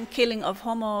 Stoning, killing of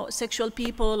homosexual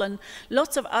people, and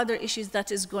lots of other issues that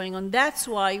is going on. That's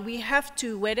why we have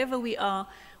to, wherever we are,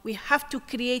 we have to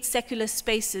create secular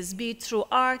spaces, be it through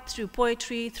art, through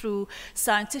poetry, through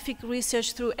scientific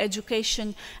research, through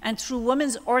education, and through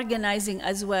women's organizing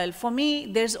as well. For me,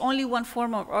 there's only one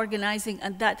form of organizing,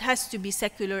 and that has to be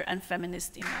secular and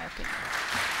feminist, in my opinion.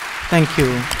 Thank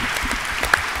you.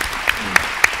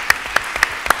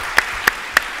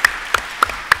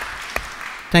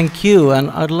 Thank you,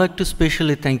 and I'd like to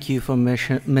especially thank you for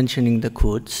mentioning the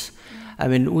Kurds. I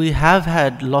mean, we have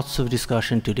had lots of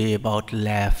discussion today about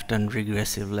left and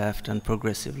regressive left and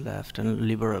progressive left and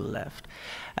liberal left.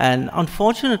 And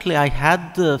unfortunately, I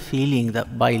had the feeling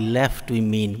that by left, we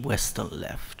mean Western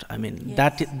left. I mean,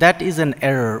 yes, that is an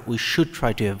error we should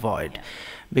try to avoid,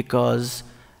 because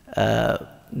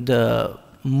the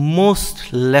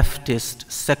most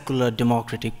leftist secular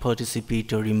democratic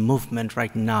participatory movement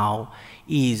right now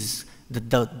is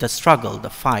the struggle, the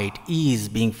fight is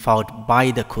being fought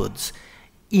by the Kurds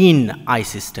in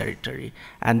ISIS territory.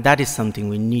 And that is something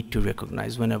we need to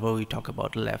recognize whenever we talk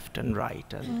about left and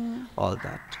right and all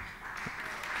that.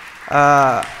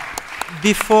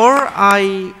 Before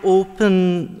I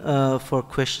open for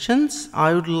questions,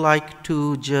 I would like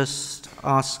to just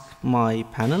ask my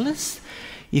panelists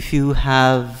if you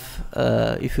have,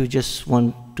 if you just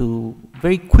want to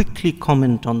very quickly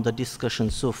comment on the discussion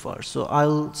so far. So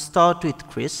I'll start with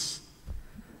Chris,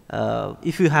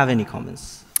 if you have any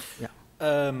comments. Yeah.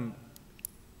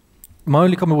 My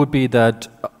only comment would be that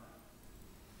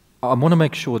I want to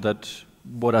make sure that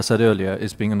what I said earlier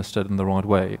is being understood in the right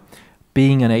way.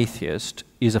 Being an atheist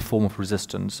is a form of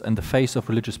resistance in the face of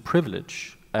religious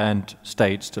privilege and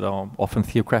states that are often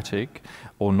theocratic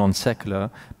or non-secular.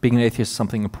 Being an atheist is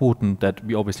something important that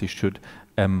we obviously should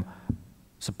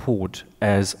support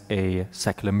as a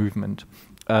secular movement.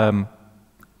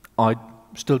 I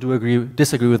still do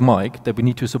disagree with Mike that we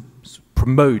need to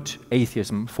promote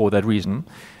atheism for that reason.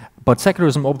 But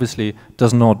secularism obviously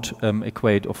does not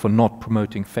equate for not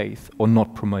promoting faith or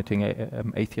not promoting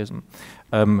atheism.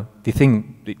 I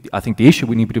think the issue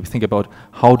we need to think about,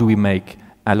 how do we make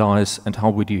allies and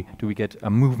how do we get a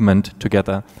movement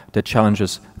together that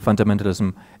challenges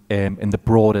fundamentalism in the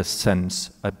broadest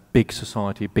sense, a big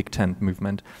society, big tent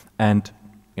movement, and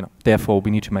therefore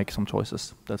we need to make some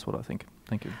choices. That's what I think.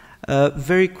 Thank you.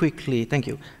 Very quickly, thank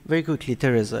you. Very quickly,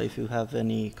 Teresa, if you have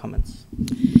any comments.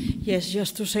 Yes,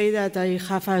 just to say that I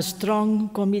have a strong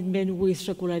commitment with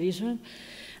secularism.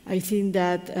 I think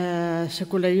that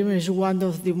secularism is one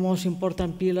of the most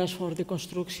important pillars for the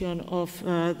construction of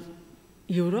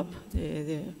Europe,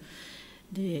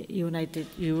 the United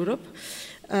Europe.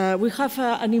 We have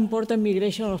an important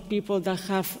migration of people that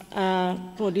have a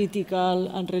political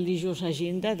and religious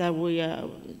agenda that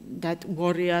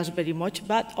worry us very much,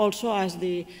 but also, as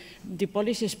the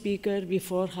policy speaker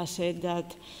before has said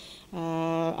that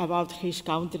about his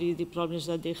country, the problems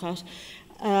that they have.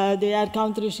 There are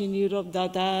countries in Europe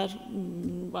that are,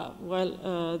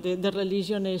 the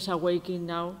religion is awakening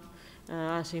now,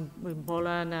 as in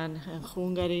Poland and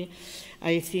Hungary.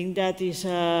 I think that is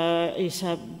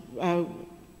a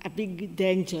big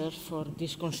danger for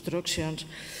these constructions.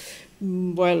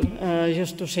 Well,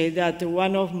 just to say that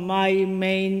one of my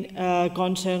main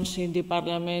concerns in the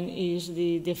Parliament is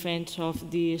the defense of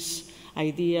this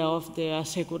idea of the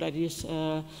secularist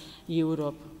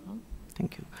Europe.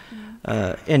 Thank you.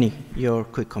 Annie, your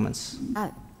quick comments.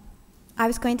 I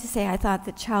was going to say I thought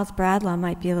that Charles Bradlaugh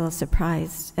might be a little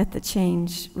surprised at the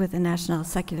change with the National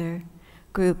Secular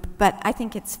Group, but I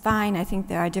think it's fine. I think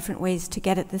there are different ways to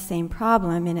get at the same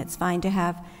problem, and it's fine to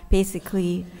have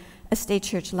basically a state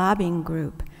church lobbying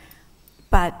group.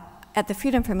 But at the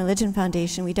Freedom from Religion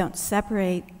Foundation, we don't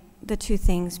separate the two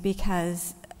things,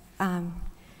 because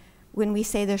when we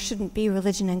say there shouldn't be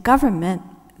religion in government,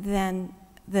 then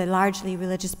the largely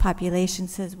religious population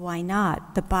says, why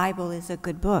not? The Bible is a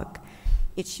good book.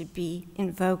 It should be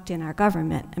invoked in our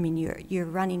government. I mean, you're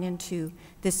running into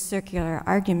this circular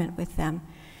argument with them.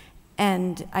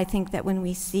 And I think that when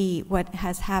we see what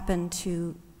has happened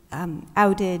to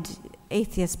outed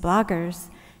atheist bloggers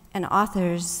and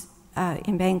authors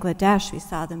in Bangladesh, we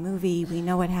saw the movie, we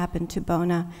know what happened to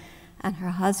Bona and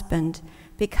her husband,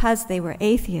 because they were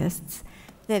atheists,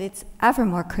 that it's ever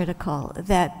more critical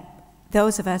that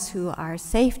those of us who are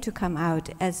safe to come out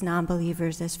as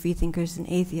non-believers, as freethinkers and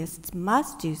atheists,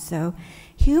 must do so.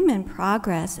 Human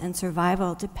progress and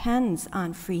survival depends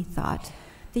on free thought,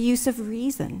 the use of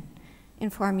reason in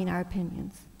forming our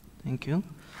opinions. Thank you.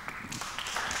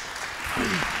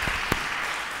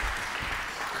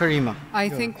 Karima. I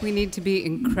think we need to be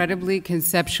incredibly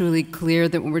conceptually clear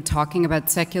that when we're talking about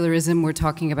secularism, we're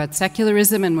talking about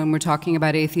secularism, and when we're talking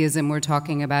about atheism, we're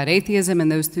talking about atheism,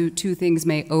 and those two things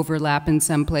may overlap in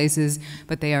some places,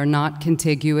 but they are not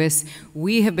contiguous.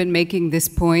 We have been making this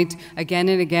point again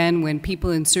and again when people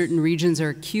in certain regions are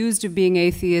accused of being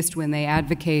atheist, when they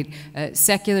advocate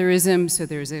secularism, so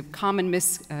there's a common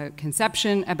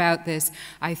misconception about this.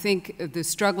 I think the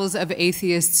struggles of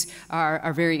atheists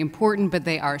are very important, but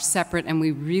they are are separate, and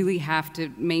we really have to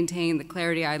maintain the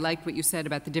clarity. I like what you said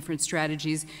about the different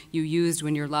strategies you used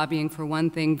when you're lobbying for one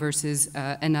thing versus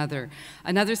another.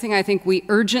 Another thing I think we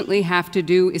urgently have to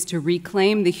do is to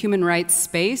reclaim the human rights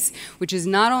space, which is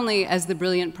not only, as the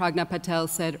brilliant Pragna Patel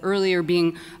said earlier,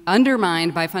 being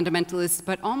undermined by fundamentalists,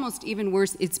 but almost even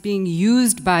worse, it's being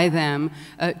used by them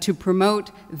to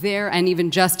promote their and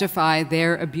even justify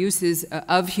their abuses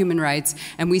of human rights.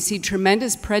 And we see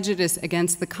tremendous prejudice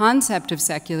against the concept of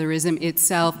secularism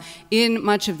itself in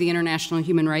much of the international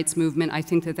human rights movement. I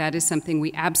think that that is something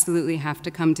we absolutely have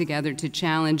to come together to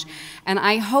challenge. And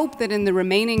I hope that in the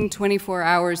remaining 24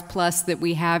 hours plus that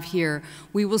we have here,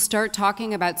 we will start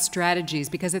talking about strategies,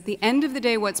 because at the end of the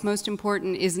day, what's most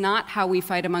important is not how we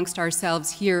fight amongst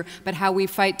ourselves here, but how we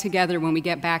fight together when we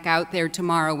get back out there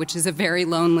tomorrow, which is a very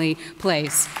lonely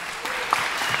place.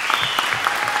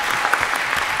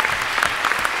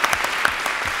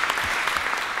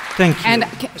 Thank you. And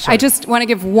I just want to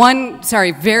give one,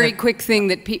 very quick thing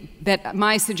that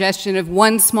my suggestion of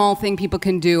one small thing people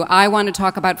can do. I want to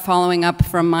talk about following up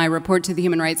from my report to the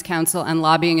Human Rights Council and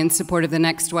lobbying in support of the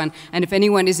next one. And if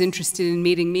anyone is interested in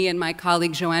meeting me and my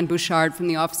colleague Joanne Bouchard from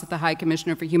the Office of the High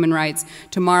Commissioner for Human Rights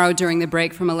tomorrow during the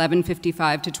break from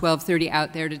 11:55 to 12:30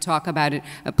 out there to talk about it,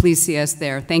 please see us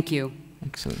there. Thank you.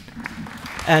 Excellent.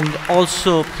 And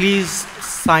also, please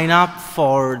sign up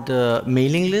for the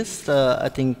mailing list. I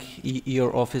think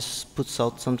your office puts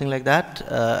out something like that,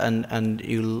 and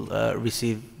you'll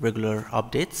receive regular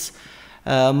updates.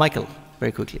 Michael,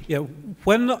 very quickly. Yeah,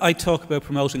 when I talk about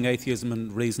promoting atheism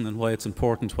and reason and why it's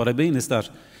important, what I mean is that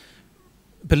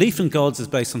belief in gods is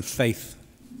based on faith,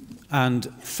 and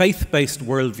faith-based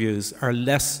worldviews are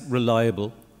less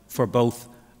reliable for both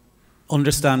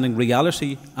understanding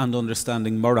reality and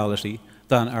understanding morality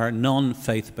than our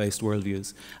non-faith-based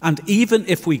worldviews. And even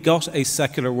if we got a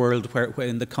secular world where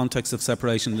in the context of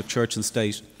separation of church and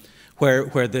state,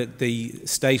 where the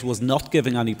state was not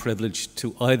giving any privilege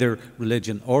to either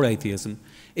religion or atheism,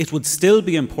 it would still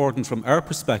be important from our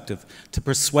perspective to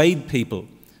persuade people,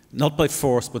 not by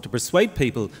force, but to persuade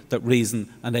people that reason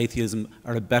and atheism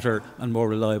are a better and more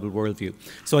reliable worldview.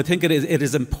 So I think it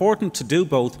is important to do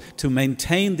both, to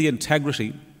maintain the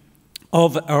integrity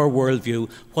of our worldview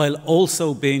while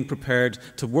also being prepared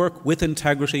to work with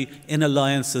integrity in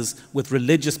alliances with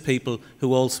religious people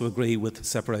who also agree with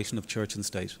separation of church and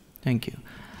state. Thank you.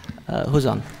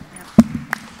 Houzan.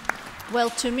 Well,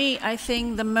 to me, I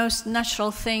think the most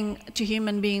natural thing to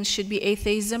human beings should be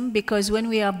atheism, because when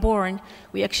we are born,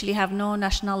 we actually have no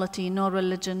nationality, no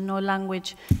religion, no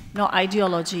language, no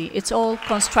ideology. It's all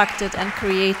constructed and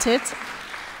created.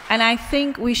 And I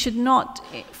think we should not,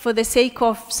 for the sake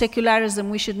of secularism,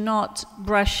 we should not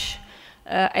brush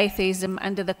atheism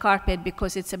under the carpet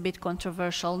because it's a bit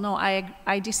controversial. No,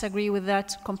 I disagree with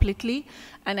that completely.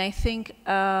 And I think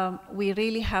we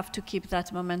really have to keep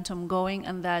that momentum going,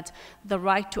 and that the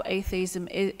right to atheism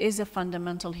is a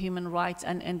fundamental human right,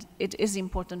 and it is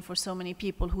important for so many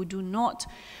people who do not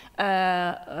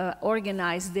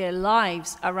organize their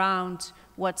lives around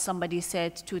what somebody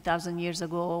said 2,000 years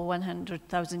ago, or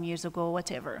 100,000 years ago,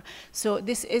 whatever. So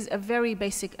this is a very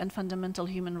basic and fundamental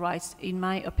human right, in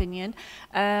my opinion.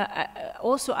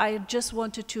 Also, I just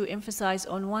wanted to emphasize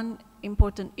on one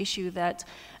important issue that,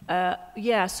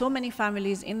 yeah, so many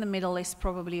families in the Middle East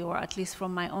probably, or at least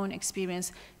from my own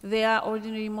experience, they are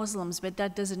ordinary Muslims, but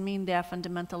that doesn't mean they are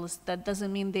fundamentalists. That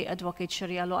doesn't mean they advocate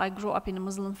Sharia law. I grew up in a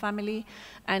Muslim family,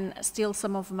 and still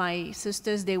some of my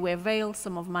sisters, they wear veils.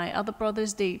 Some of my other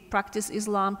brothers, they practice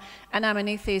Islam, and I'm an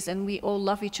atheist, and we all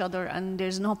love each other, and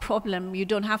there's no problem. You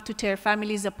don't have to tear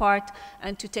families apart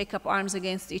and to take up arms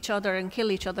against each other and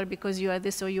kill each other because you are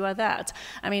this or you are that.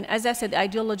 I mean, as I said,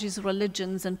 ideologies,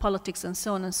 religions and politics and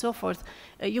so on and so forth,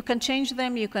 you can change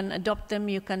them, you can adopt them,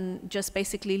 you can just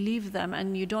basically leave them,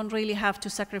 and you don't really have to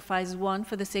sacrifice one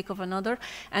for the sake of another.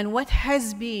 And what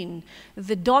has been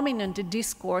the dominant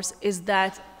discourse is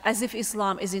that as if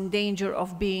Islam is in danger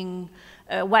of being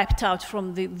wiped out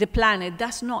from the planet.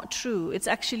 That's not true. It's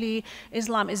actually,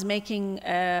 Islam is making,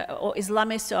 or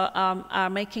Islamists are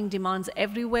making demands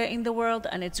everywhere in the world,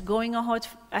 and it's going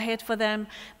ahead for them.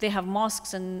 They have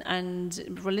mosques and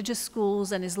religious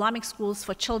schools and Islamic schools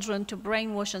for children to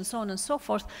brainwash and so on and so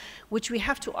forth, which we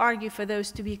have to argue for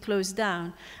those to be closed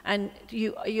down. And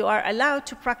you are allowed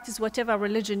to practice whatever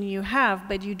religion you have,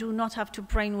 but you do not have to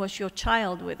brainwash your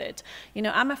child with it. You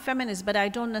know, I'm a feminist, but I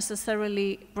don't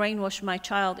necessarily brainwash my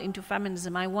child into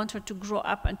feminism. I want her to grow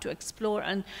up and to explore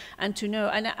and to know.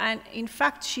 And in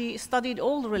fact, she studied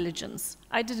all religions.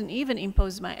 I didn't even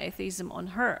impose my atheism on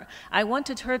her. I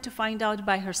wanted her to find out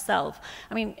by herself.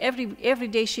 I mean, every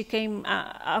day she came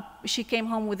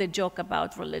home with a joke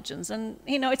about religions. And,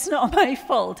 you know, it's not my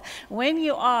fault. When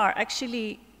you are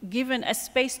actually given a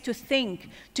space to think,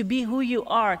 to be who you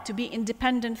are, to be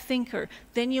independent thinker,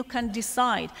 then you can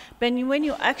decide. But when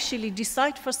you actually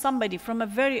decide for somebody from a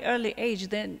very early age,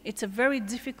 then it's very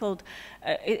difficult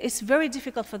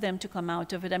for them to come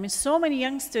out of it. I mean, so many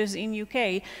youngsters in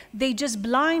UK, they just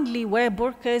blindly wear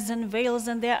burqas and veils,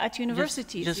 and they're at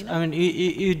universities. You know? I mean,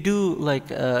 you do, like,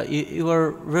 you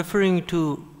are referring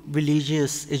to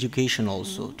religious education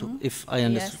also, if I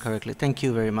understood correctly. Thank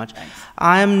you very much. Thanks.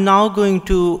 I am now going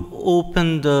to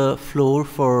open the floor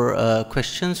for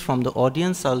questions from the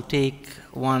audience. I'll take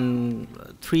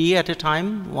three at a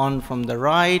time, one from the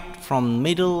right, from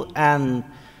middle, and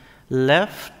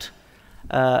left.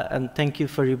 And thank you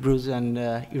for Bruce and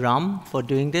Iram for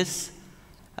doing this.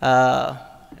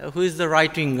 Who is the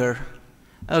right winger?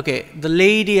 Okay, the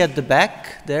lady at the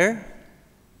back there.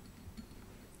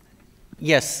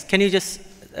 Yes, can you just,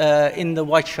 in the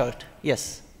white shirt,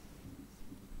 yes.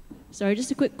 Sorry,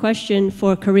 just a quick question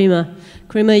for Karima.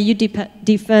 Karima, you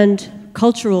defend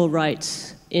cultural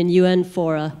rights in UN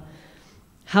fora.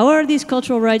 How are these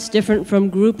cultural rights different from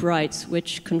group rights,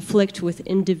 which conflict with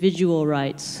individual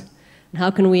rights? And how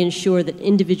can we ensure that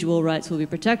individual rights will be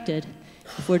protected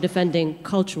if we're defending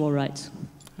cultural rights?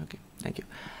 Okay, thank you.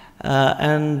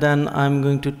 And then I'm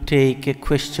going to take a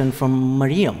question from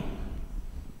Mariam.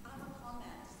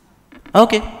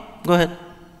 Okay, go ahead.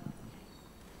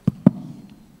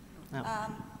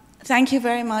 Thank you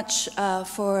very much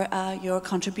for your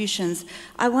contributions.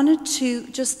 I wanted to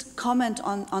just comment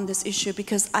on this issue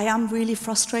because I am really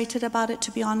frustrated about it,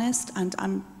 to be honest, and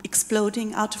I'm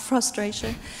exploding out of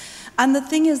frustration. And the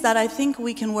thing is that I think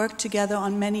we can work together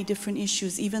on many different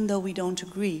issues, even though we don't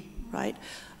agree, right?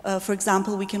 For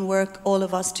example, we can work, all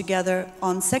of us, together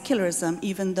on secularism,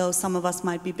 even though some of us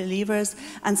might be believers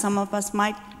and some of us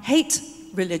might hate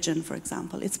religion, for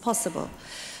example. It's possible.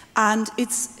 And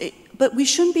but we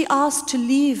shouldn't be asked to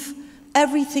leave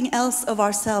everything else of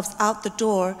ourselves out the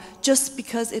door just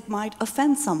because it might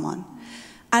offend someone.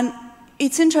 And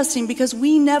it's interesting because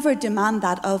we never demand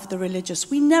that of the religious.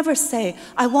 We never say,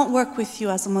 I won't work with you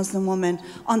as a Muslim woman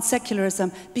on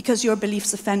secularism because your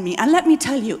beliefs offend me. And let me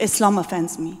tell you, Islam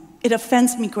offends me. It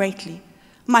offends me greatly.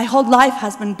 My whole life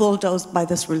has been bulldozed by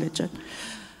this religion.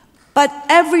 But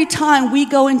every time we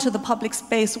go into the public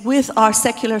space with our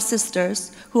secular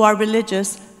sisters who are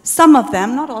religious, some of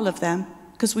them, not all of them,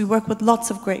 because we work with lots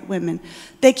of great women,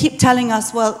 they keep telling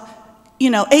us, well, you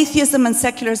know, atheism and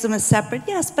secularism is separate.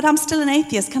 Yes, but I'm still an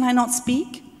atheist. Can I not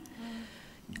speak?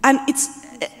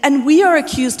 And we are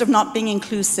accused of not being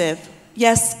inclusive.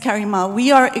 Yes, Karima,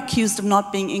 we are accused of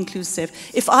not being inclusive.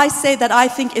 If I say that I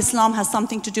think Islam has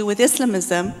something to do with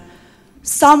Islamism,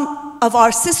 some of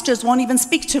our sisters won't even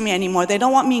speak to me anymore. They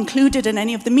don't want me included in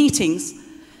any of the meetings.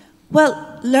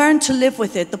 Well, learn to live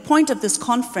with it. The point of this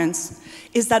conference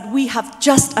is that we have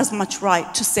just as much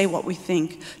right to say what we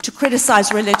think, to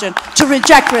criticize religion, to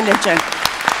reject religion.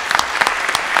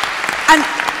 And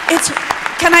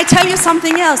can I tell you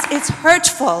something else? It's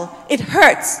hurtful. It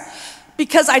hurts.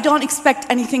 Because I don't expect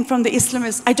anything from the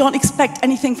Islamists. I don't expect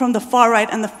anything from the far right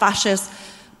and the fascists.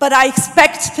 But I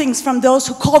expect things from those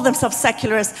who call themselves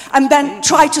secularists and then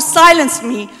try to silence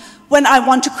me when I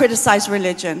want to criticize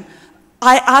religion.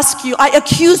 I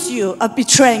accuse you of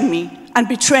betraying me and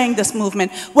betraying this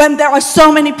movement when there are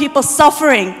so many people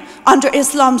suffering under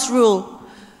Islam's rule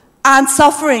and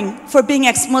suffering for being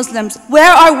ex-Muslims.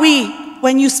 Where are we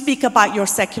when you speak about your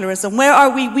secularism? Where are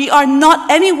we? We are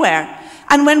not anywhere.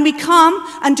 And when we come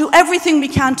and do everything we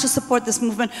can to support this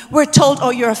movement, we're told, oh,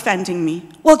 you're offending me.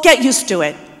 Well, get used to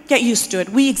it. Get used to it.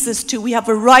 We exist too. We have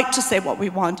a right to say what we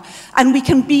want. And we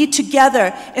can be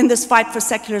together in this fight for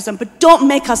secularism, but don't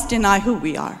make us deny who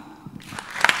we are.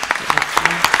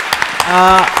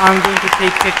 I'm going to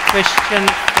take a question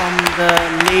from the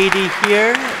lady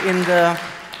here in the...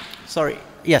 Sorry.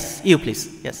 Yes, you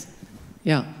please. Yes.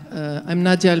 Yeah, I'm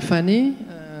Nadia Alfani,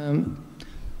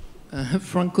 a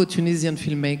Franco-Tunisian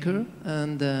filmmaker.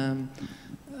 And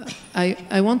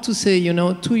I want to say, you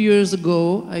know, 2 years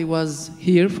ago, I was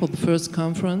here for the first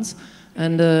conference,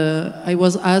 and I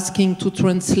was asking to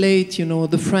translate, you know,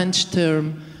 the French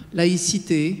term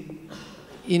laïcité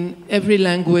in every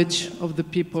language of the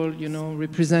people, you know,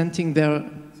 representing their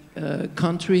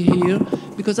country here,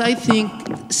 because I think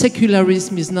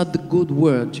secularism is not the good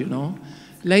word, you know.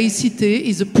 Laïcité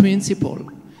is a principle.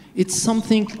 It's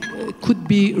something could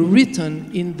be written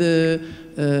in the,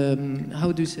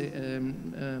 how do you say,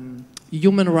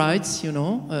 human rights, you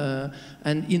know,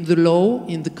 and in the law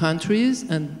in the countries.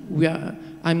 And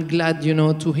I'm glad, you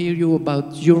know, to hear you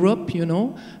about Europe, you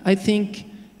know. I think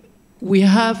we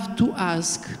have to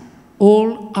ask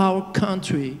all our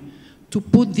country to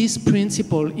put this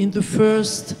principle in the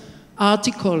first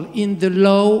article in the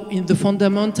law, in the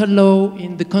fundamental law,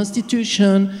 in the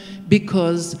constitution,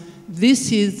 because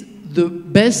this is the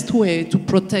best way to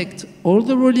protect all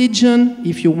the religion,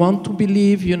 if you want to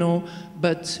believe, you know,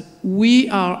 but we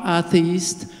are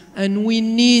atheists and we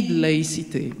need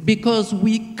laicity because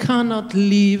we cannot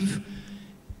live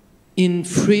in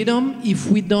freedom if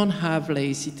we don't have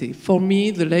laicity. For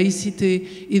me, the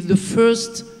laicity is the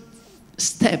first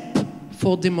step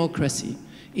for democracy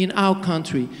in our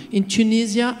country. In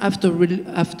Tunisia, after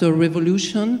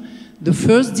revolution, the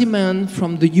first demand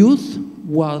from the youth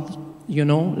was, you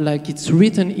know, like it's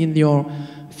written in your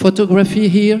photography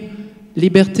here,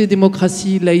 liberté,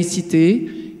 démocratie,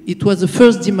 laïcité. It was the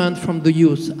first demand from the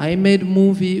youth. I made a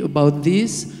movie about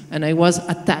this and I was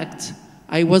attacked.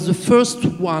 I was the first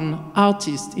one,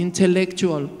 artist,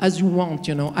 intellectual, as you want,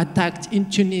 you know, attacked in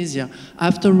Tunisia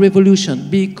after revolution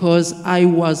because I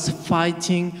was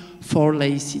fighting for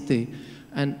laicity.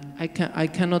 And I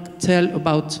cannot tell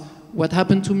about what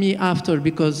happened to me after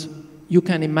because you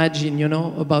can imagine, you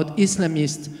know, about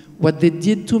Islamists, what they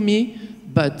did to me,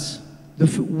 but the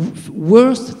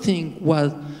worst thing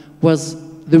was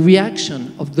the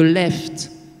reaction of the left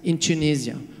in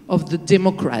Tunisia, of the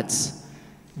Democrats.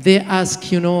 They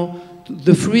ask, you know,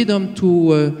 the freedom to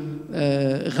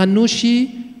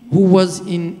Ghannouchi, who was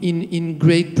in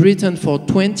Great Britain for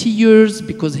 20 years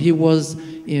because he was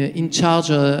in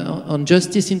charge on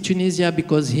justice in Tunisia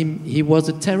because he was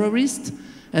a terrorist.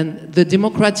 And the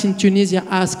Democrats in Tunisia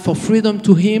asked for freedom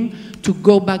to him to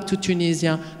go back to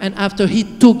Tunisia. And after he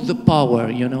took the power,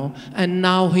 you know, and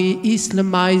now he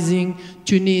Islamizing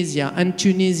Tunisia. And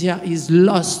Tunisia is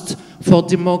lost for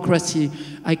democracy.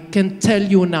 I can tell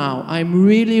you now, I'm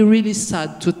really, really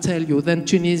sad to tell you that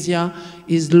Tunisia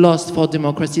is lost for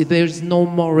democracy. There is no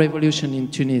more revolution in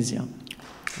Tunisia.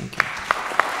 Thank you.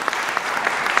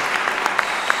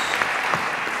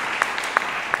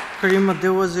 Karima,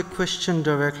 there was a question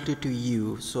directly to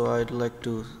you, so I'd like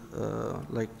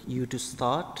you to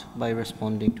start by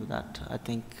responding to that. I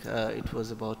think it was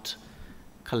about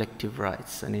collective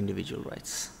rights and individual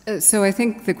rights. So I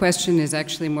think the question is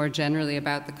actually more generally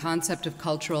about the concept of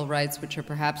cultural rights, which are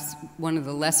perhaps one of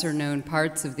the lesser known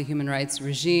parts of the human rights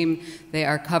regime. They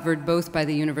are covered both by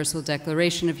the Universal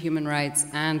Declaration of Human Rights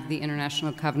and the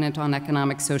International Covenant on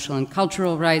Economic, Social and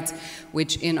Cultural Rights,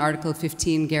 which in Article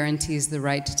 15 guarantees the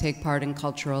right to take part in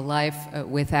cultural life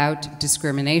without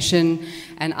discrimination.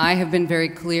 And I have been very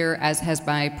clear, as has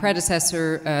my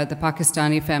predecessor, the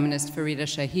Pakistani feminist Farida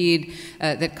Shahid,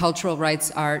 that cultural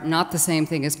rights are not the same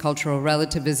thing as cultural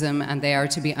relativism, and they are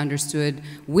to be understood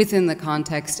within the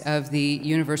context of the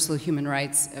universal human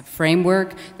rights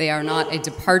framework. They are not a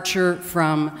departure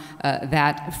from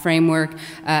that framework.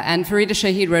 And Farida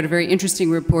Shahid wrote a very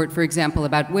interesting report, for example,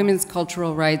 about women's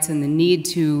cultural rights and the need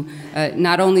to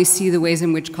not only see the ways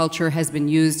in which culture has been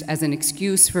used as an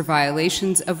excuse for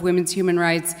violations of women's human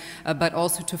rights, but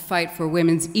also to fight for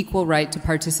women's equal right to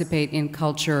participate in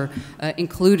culture,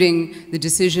 including the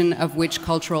decision of which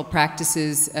cultural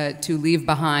practices to leave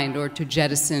behind or to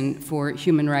jettison for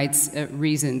human rights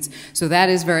reasons. So that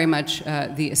is very much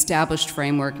the established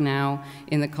framework now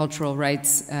in the cultural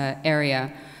rights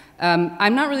area.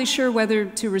 I'm not really sure whether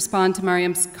to respond to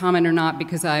Mariam's comment or not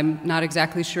because I'm not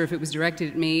exactly sure if it was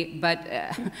directed at me, but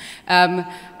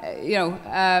you know,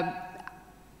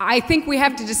 I think we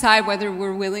have to decide whether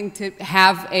we're willing to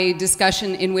have a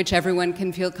discussion in which everyone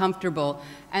can feel comfortable.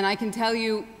 And I can tell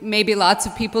you, maybe lots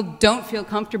of people don't feel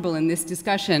comfortable in this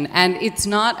discussion. And it's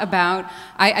not about,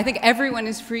 I think everyone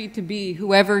is free to be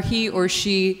whoever he or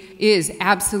she is,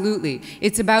 absolutely.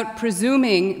 It's about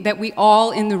presuming that we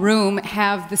all in the room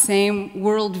have the same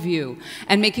worldview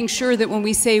and making sure that when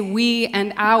we say we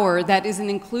and our, that is an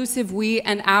inclusive we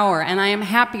and our. And I am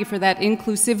happy for that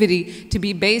inclusivity to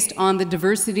be based on the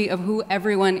diversity of who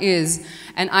everyone is.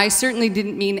 And I certainly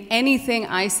didn't mean anything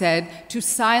I said to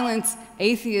silence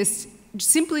atheists,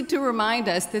 simply to remind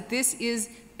us that this is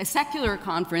a secular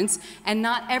conference, and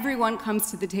not everyone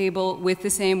comes to the table with the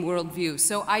same worldview.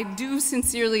 So I do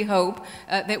sincerely hope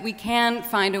that we can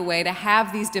find a way to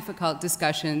have these difficult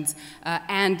discussions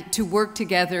and to work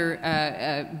together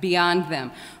beyond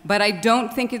them. But I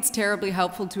don't think it's terribly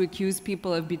helpful to accuse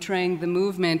people of betraying the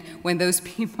movement when those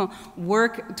people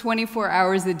work 24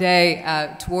 hours a day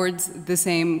towards the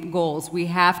same goals. We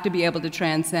have to be able to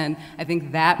transcend, I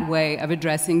think, that way of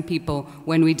addressing people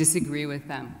when we disagree with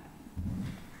them.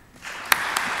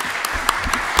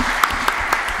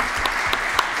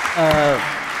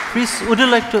 Chris, would you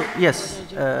like to, yes,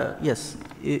 yes,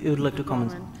 you would like to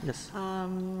comment? Yes.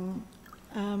 I'm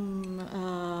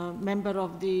a member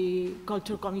of the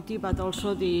Culture Committee, but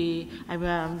also I'm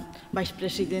a Vice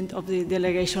President of the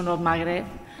Delegation of Maghreb.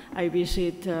 I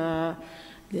visit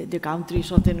the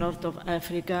countries of the north of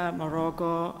Africa,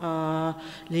 Morocco,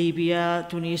 Libya,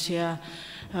 Tunisia.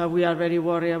 We are very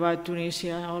worried about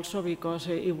Tunisia also because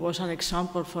it was an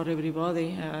example for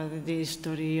everybody, the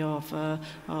history of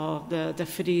the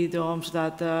freedoms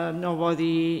that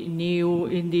nobody knew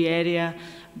in the area.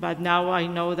 But now I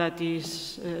know that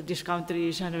this country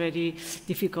is in a very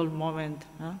difficult moment.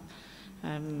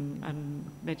 I'm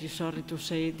very sorry to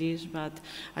say this, but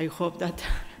I hope that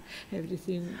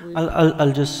everything will...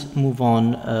 I'll just move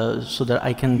on so that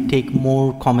I can take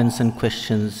more comments and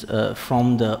questions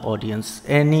from the audience.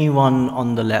 Anyone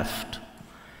on the left?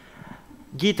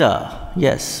 Geeta,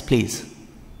 yes, please.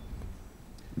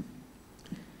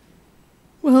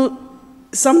 Well,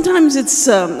 sometimes it's,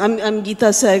 I'm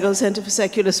Geeta Sehgal, Center for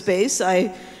Secular Space.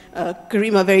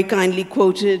 Karima very kindly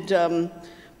quoted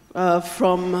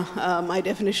from my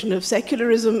definition of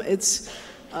secularism. It's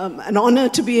an honor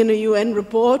to be in a UN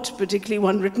report, particularly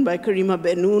one written by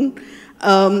Bennoune,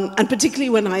 and particularly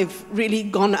when I've really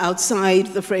gone outside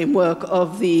the framework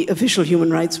of the official human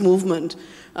rights movement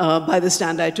by the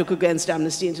stand I took against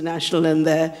Amnesty International and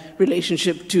their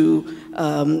relationship to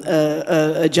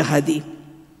a jihadi.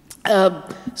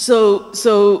 So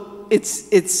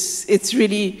it's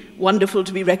really wonderful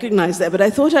to be recognized there. But I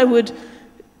thought I would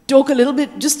talk a little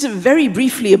bit, just very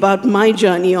briefly, about my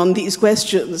journey on these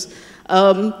questions.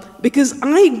 Because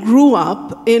I grew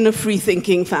up in a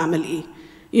free-thinking family.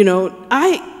 You know,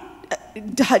 I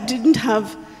didn't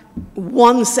have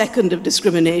 1 second of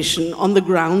discrimination on the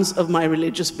grounds of my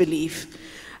religious belief.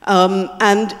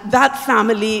 And that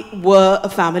family were a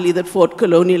family that fought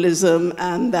colonialism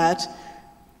and that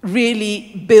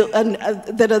really built, and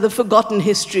that are the forgotten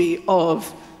history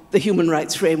of the human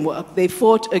rights framework. They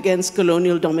fought against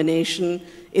colonial domination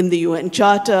in the UN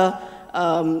Charter.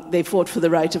 They fought for the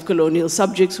right of colonial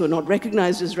subjects who are not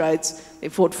recognized as rights. They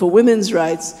fought for women's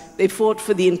rights. They fought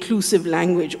for the inclusive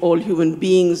language, all human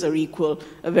beings are equal.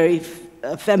 A very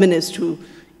feminist who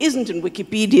isn't in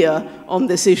Wikipedia on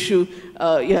this issue.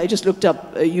 Yeah, I just looked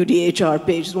up a UDHR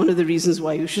page. It's one of the reasons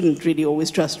why you shouldn't really always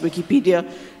trust Wikipedia.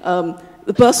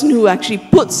 The person who actually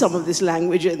put some of this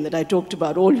language in that I talked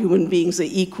about, all human beings are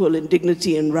equal in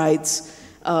dignity and rights,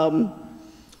 and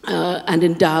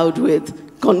endowed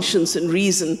with conscience and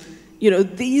reason, you know,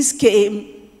 these came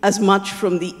as much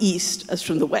from the East as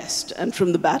from the West and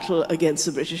from the battle against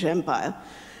the British Empire.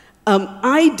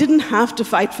 I didn't have to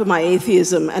fight for my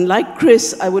atheism, and like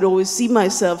Chris, I would always see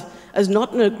myself as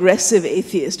not an aggressive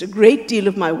atheist. A great deal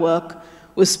of my work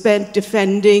was spent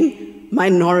defending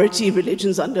minority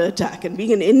religions under attack, and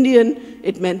being an Indian,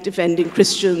 it meant defending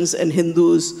Christians and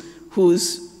Hindus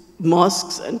whose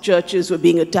mosques and churches were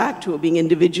being attacked, who were being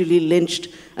individually lynched,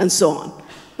 and so on.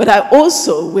 But I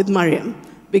also, with Mariam,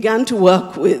 began to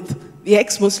work with the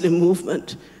ex-Muslim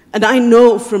movement. And I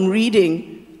know from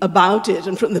reading about it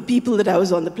and from the people that I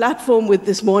was on the platform with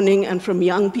this morning and from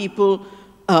young people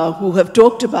who have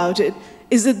talked about it,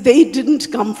 is that they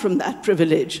didn't come from that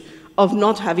privilege of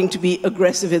not having to be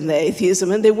aggressive in their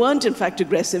atheism. And they weren't, in fact,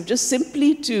 aggressive. Just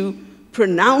simply to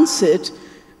pronounce it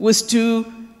was to,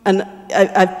 and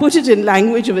I've put it in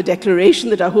language of a declaration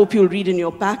that I hope you'll read in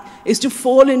your pack, is to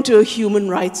fall into a human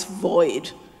rights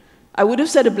void. I would have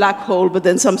said a black hole, but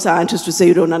then some scientists would say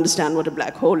you don't understand what a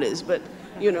black hole is, but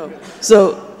you know.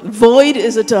 So void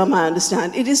is a term I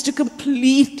understand. It is to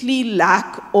completely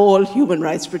lack all human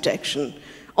rights protection.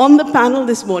 On the panel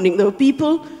this morning, there were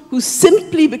people who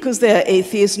simply because they are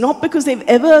atheists, not because they've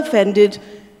ever offended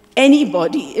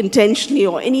anybody intentionally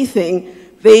or anything,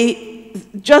 they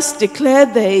just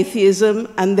declared their atheism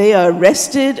and they are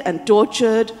arrested and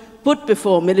tortured, put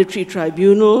before military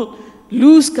tribunal,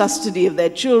 lose custody of their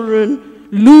children,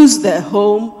 lose their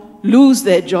home, lose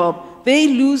their job. They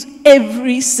lose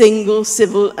every single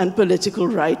civil and political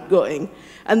right going.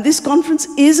 And this conference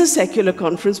is a secular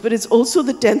conference, but it's also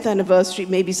the 10th anniversary,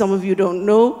 maybe some of you don't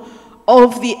know,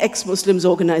 of the ex-Muslims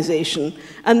organization.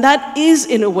 And that is,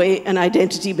 in a way, an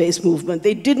identity-based movement.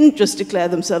 They didn't just declare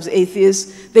themselves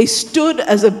atheists. They stood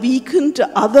as a beacon to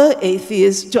other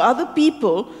atheists, to other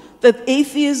people, that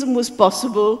atheism was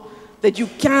possible, that you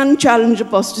can challenge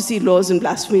apostasy laws and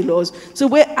blasphemy laws. So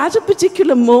we're at a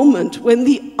particular moment when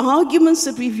the arguments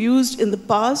that we've used in the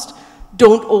past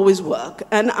don't always work.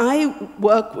 And I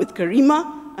work with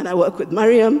Karima, and I work with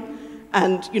Mariam,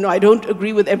 and I don't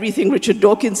agree with everything Richard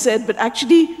Dawkins said, but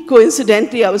actually,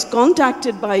 coincidentally, I was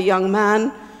contacted by a young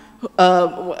man,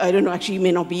 I don't know, actually he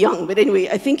may not be young, but anyway,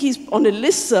 I think he's on a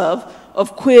listserv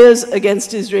of queers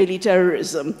against Israeli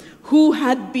terrorism, who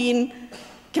had been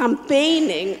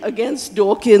campaigning against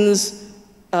Dawkins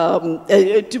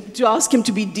to ask him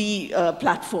to be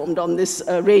de-platformed on this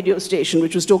radio station,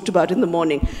 which was talked about in the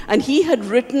morning. And he had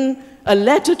written a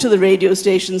letter to the radio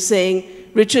station saying,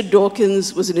 Richard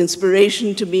Dawkins was an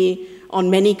inspiration to me on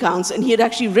many counts, and he had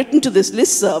actually written to this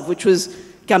listserv, which was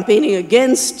campaigning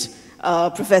against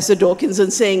Professor Dawkins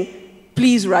and saying,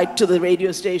 please write to the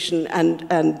radio station and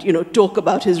talk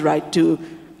about his right to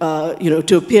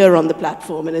appear on the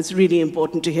platform, and it's really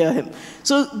important to hear him.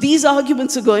 So these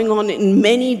arguments are going on in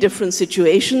many different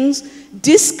situations.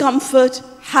 Discomfort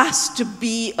has to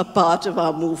be a part of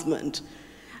our movement.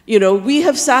 We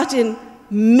have sat in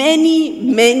many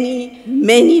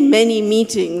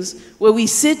meetings where we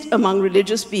sit among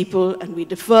religious people and we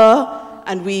defer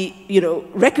and we,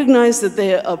 recognize that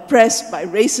they are oppressed by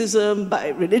racism, by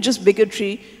religious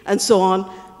bigotry, and so on.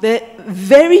 There are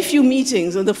very few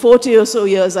meetings in the 40 or so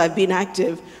years I've been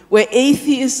active where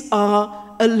atheists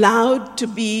are allowed to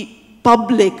be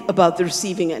public about the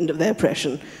receiving end of their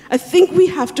oppression. I think we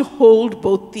have to hold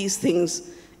both these things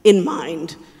in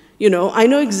mind. I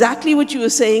know exactly what you were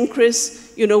saying,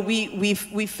 Chris.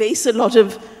 We face a lot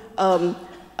of,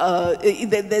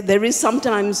 there is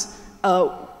sometimes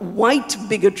white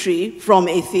bigotry from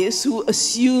atheists who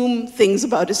assume things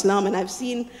about Islam. And I've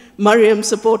seen Mariam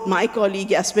support my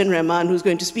colleague Yasmin Rahman, who's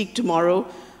going to speak tomorrow,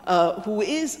 who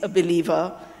is a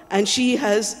believer. And she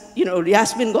has,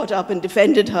 Yasmin got up and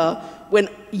defended her when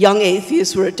young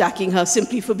atheists were attacking her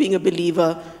simply for being a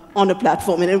believer on a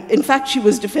platform. And in fact, she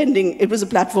was defending, it was a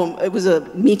platform, it was a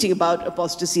meeting about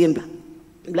apostasy and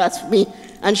blasphemy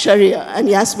and Sharia. And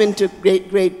Yasmin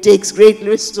takes great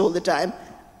risks all the time,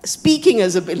 speaking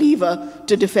as a believer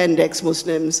to defend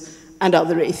ex-Muslims and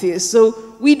other atheists. So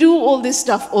we do all this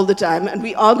stuff all the time, and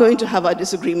we are going to have our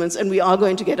disagreements, and we are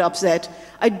going to get upset.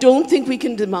 I don't think we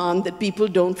can demand that people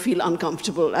don't feel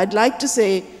uncomfortable. I'd like to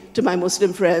say to my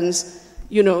Muslim friends,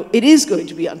 it is going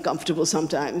to be uncomfortable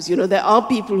sometimes. There are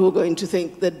people who are going to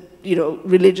think that,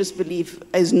 religious belief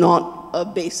is not a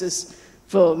basis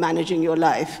for managing your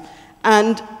life.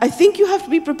 And I think you have to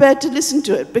be prepared to listen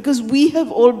to it, because we have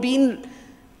all been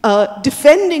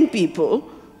defending people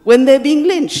when they're being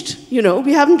lynched.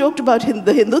 We haven't talked about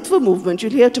the Hindutva movement.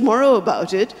 You'll hear tomorrow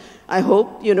about it. I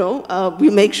hope,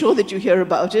 we'll make sure that you hear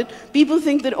about it. People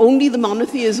think that only the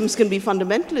monotheisms can be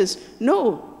fundamentalist.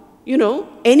 No.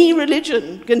 Any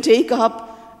religion can take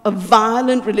up a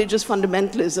violent religious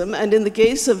fundamentalism, and in the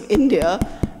case of India,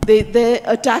 they're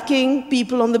attacking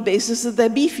people on the basis that they're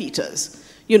beef eaters.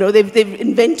 They've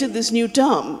invented this new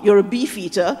term, you're a beef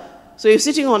eater, so you're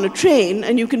sitting on a train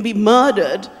and you can be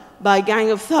murdered by a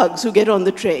gang of thugs who get on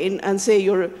the train and say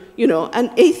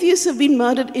and atheists have been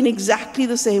murdered in exactly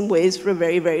the same ways for a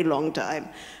very, very long time.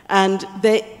 And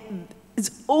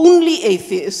it's only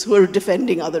atheists who are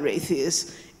defending other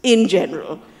atheists. In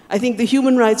general, I think the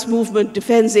human rights movement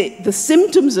defends the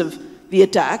symptoms of the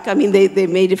attack. I mean, they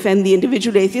may defend the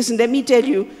individual atheists. And let me tell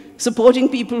you, supporting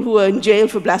people who are in jail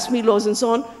for blasphemy laws and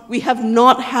so on, we have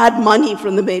not had money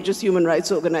from the major human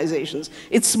rights organizations.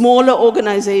 It's smaller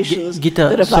organizations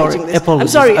that are fighting this. Apologies. I'm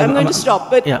sorry, I'm going to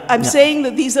stop. But I'm saying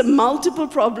that these are multiple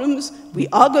problems. We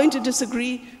are going to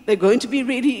disagree. They're going to be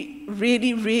really,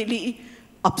 really, really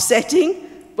upsetting.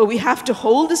 But we have to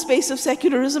hold the space of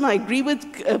secularism. I agree with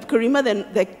Karima,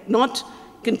 they're not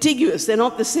contiguous, they're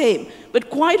not the same.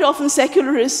 But quite often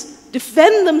secularists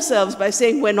defend themselves by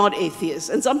saying we're not atheists.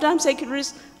 And sometimes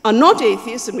secularists are not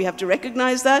atheists, and we have to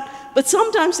recognize that. But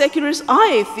sometimes secularists are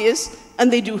atheists,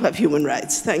 and they do have human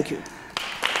rights. Thank you.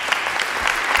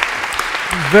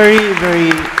 Very, very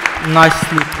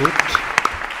nicely put.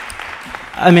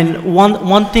 I mean,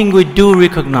 one thing we do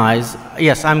recognize,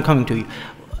 yes, I'm coming to you.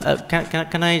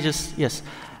 Can I just, yes.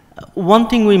 One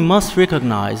thing we must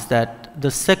recognize that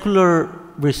the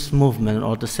secularist movement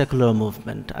or the secular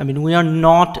movement, I mean, we are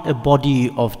not a body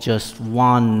of just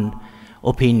one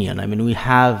opinion. I mean, we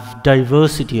have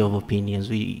diversity of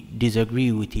opinions. We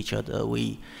disagree with each other.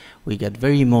 We get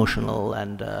very emotional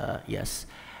and, yes.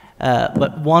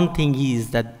 But one thing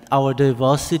is that our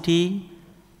diversity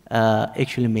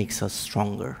actually makes us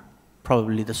stronger,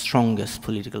 probably the strongest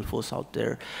political force out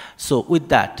there. So with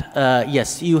that,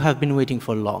 yes, you have been waiting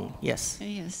for long. Yes.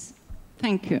 Yes,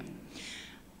 thank you.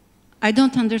 I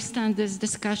don't understand this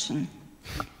discussion.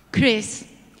 Chris,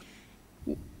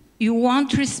 you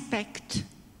want respect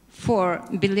for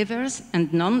believers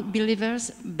and non-believers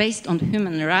based on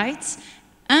human rights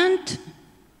and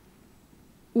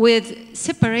with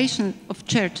separation of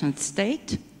church and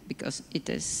state, because it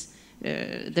is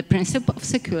the principle of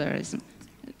secularism.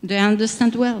 Do I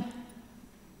understand well?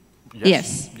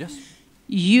 Yes. Yes.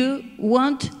 You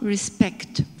want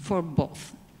respect for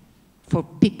both, for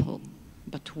people,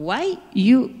 but why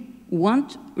you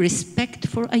want respect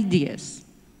for ideas?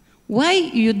 Why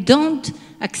you don't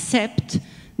accept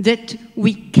that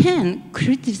we can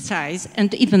criticize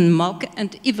and even mock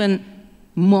and even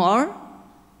more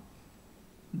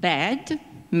bad,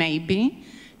 maybe,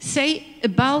 say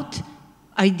about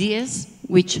ideas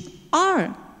which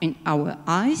are, in our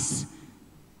eyes,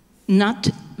 not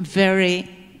very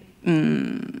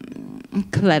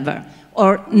clever,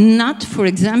 or not, for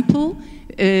example,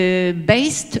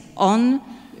 based on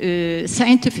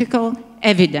scientific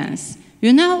evidence.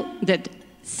 You know that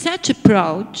such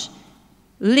approach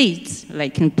leads,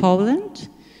 like in Poland,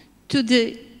 to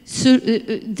the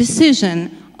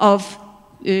decision of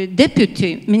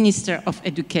Deputy Minister of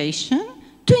Education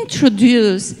to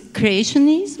introduce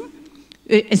creationism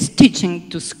as teaching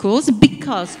to schools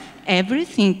because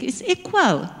everything is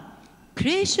equal.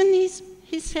 Creationism,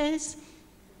 he says,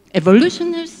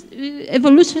 evolutionary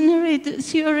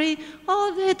theory,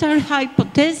 all that are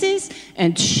hypotheses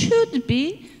and should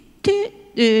be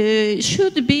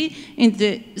in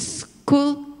the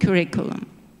school curriculum.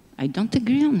 I don't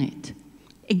agree on it.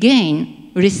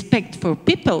 Again, respect for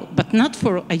people, but not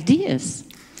for ideas.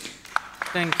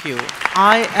 Thank you.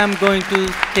 I am going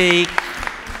to take,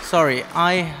 sorry,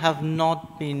 I have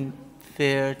not been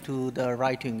fair to the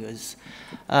right-wingers.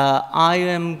 I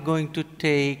am going to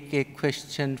take a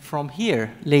question from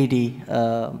here, lady.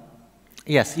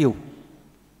 Yes, you.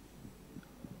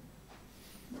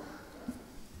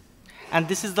 And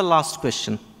this is the last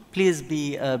question. Please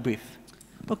be brief.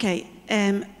 Okay,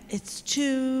 it's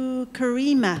to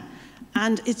Karima,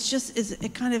 and it's a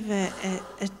kind of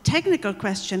a technical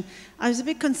question. I was a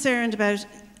bit concerned about,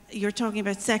 you're talking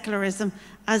about secularism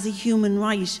as a human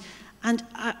right, and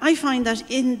I find that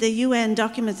in the UN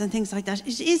documents and things like that,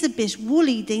 it is a bit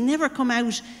woolly. They never come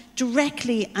out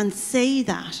directly and say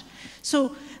that.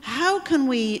 So how can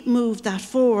we move that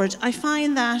forward? I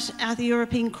find that at the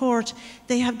European Court,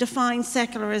 they have defined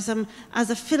secularism as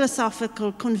a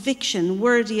philosophical conviction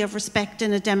worthy of respect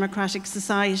in a democratic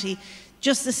society,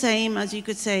 just the same as you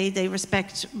could say they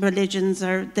respect religions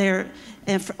or they're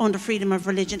under freedom of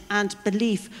religion and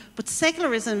belief. But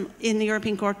secularism in the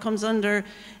European Court comes under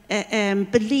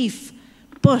belief,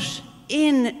 but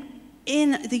in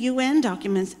the UN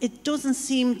documents, it doesn't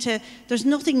seem to, there's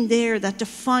nothing there that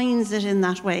defines it in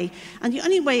that way. And the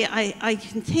only way I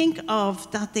can think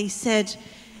of that they said,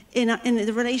 in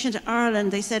the relation to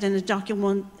Ireland, they said in a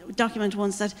document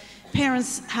once that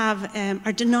parents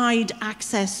are denied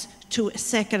access to a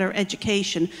secular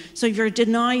education. So if you're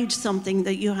denied something,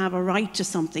 that you have a right to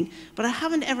something. But I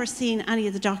haven't ever seen any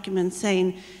of the documents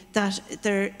saying that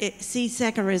they see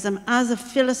secularism as a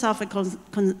philosophical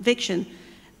conviction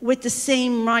with the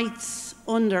same rights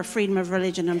under freedom of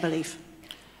religion and belief.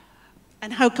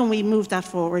 And how can we move that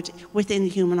forward within the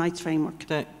human rights framework?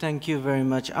 Thank you very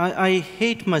much. I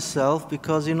hate myself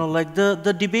because, you know, like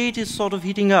the debate is sort of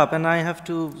heating up and I have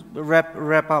to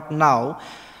wrap up now.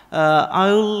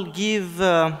 I'll give,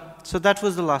 so that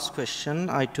was the last question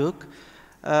I took.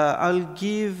 I'll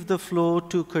give the floor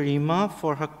to Karima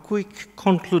for her quick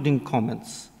concluding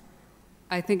comments.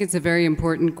 I think it's a very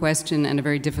important question and a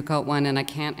very difficult one, and I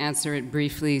can't answer it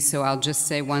briefly, so I'll just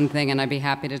say one thing, and I'd be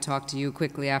happy to talk to you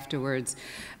quickly afterwards.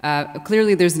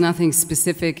 Clearly, there's nothing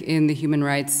specific in the human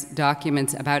rights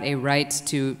documents about a right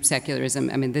to secularism.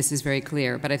 I mean, this is very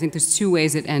clear, but I think there's two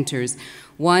ways it enters.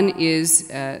 One is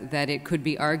that it could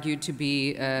be argued to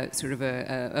be sort of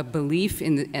a belief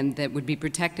and that would be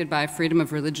protected by freedom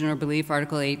of religion or belief,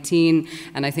 Article 18,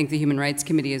 and I think the Human Rights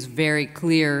Committee is very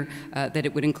clear that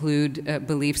it would include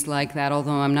beliefs like that,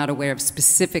 although I'm not aware of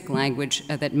specific language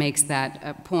that makes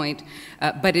that point.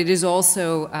 But it is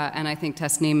also, and I think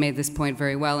Tasneem made this point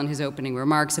very well in his opening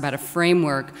remarks, about a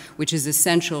framework which is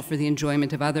essential for the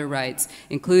enjoyment of other rights,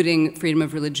 including freedom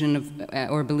of religion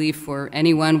or belief for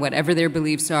anyone, whatever their belief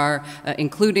beliefs are,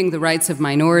 including the rights of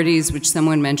minorities, which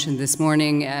someone mentioned this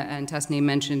morning, and Tasneem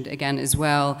mentioned again as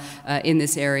well, in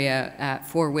this area,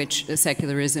 for which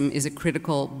secularism is a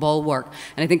critical bulwark.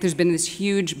 And I think there's been this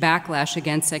huge backlash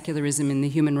against secularism in the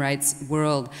human rights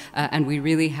world, and we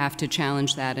really have to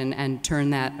challenge that and turn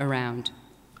that around.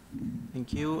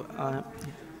 Thank you.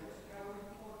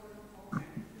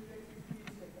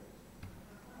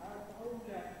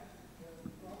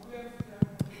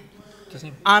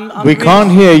 We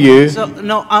can't hear you. So,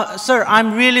 no, sir,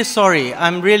 I'm really sorry.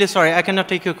 I'm really sorry. I cannot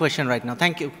take your question right now.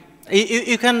 Thank you.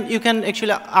 You can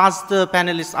actually ask the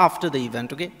panelists after the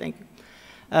event, okay? Thank you.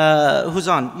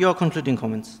 Houzan, your concluding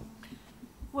comments.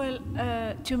 Well,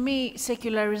 to me,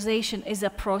 secularization is a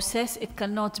process. It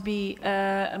cannot be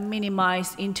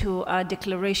minimized into a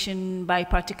declaration by a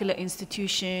particular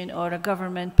institution or a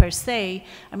government per se.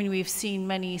 I mean, we've seen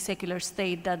many secular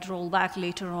states that roll back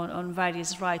later on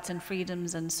various rights and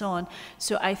freedoms and so on.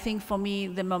 So I think for me,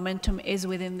 the momentum is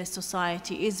within the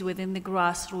society, is within the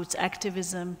grassroots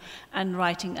activism and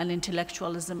writing and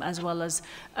intellectualism, as well as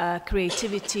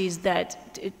creativities that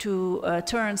to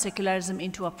turn secularism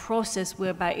into a process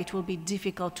whereby it will be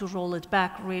difficult to roll it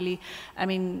back, really. I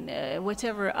mean,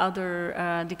 whatever other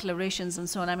declarations and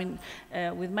so on. I mean,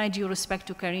 with my due respect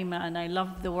to Karima, and I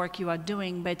love the work you are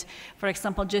doing, but for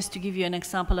example, just to give you an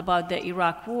example about the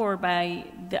Iraq war by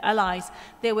the Allies,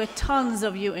 there were tons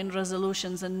of UN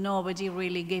resolutions and nobody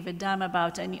really gave a damn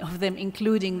about any of them,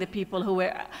 including the people who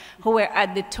were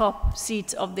at the top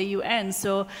seats of the UN.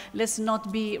 So let's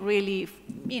not be really,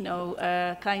 you know,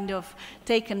 kind of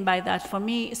taken by that. For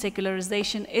me,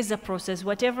 secularization is a process.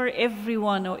 Whatever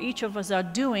everyone or each of us are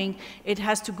doing, it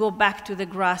has to go back to the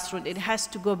grassroots. It has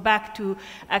to go back to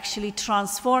actually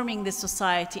transforming the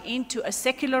society into a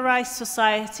secularized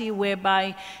society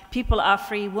whereby people are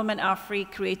free, women are free,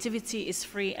 creativity is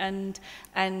free, and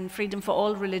freedom for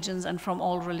all religions and from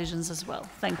all religions as well.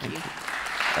 Thank you.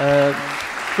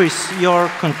 Chris, your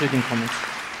concluding comments.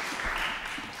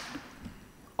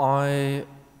 I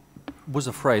was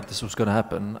afraid this was going to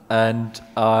happen, and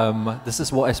this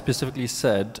is what I specifically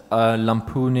said.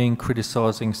 Lampooning,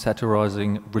 criticizing,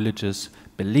 satirizing religious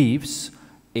beliefs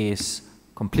is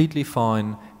completely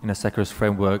fine in a secularist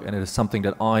framework, and it is something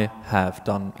that I have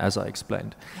done, as I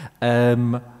explained.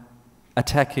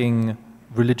 Attacking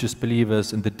religious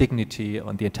believers and the dignity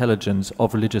and the intelligence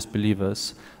of religious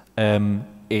believers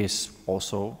is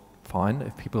also fine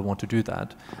if people want to do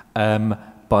that,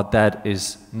 but that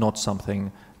is not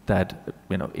something that,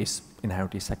 you know, is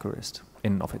inherently secularist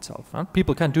in and of itself.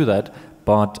 People can do that,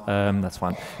 but that's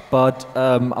fine. But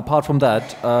apart from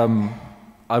that,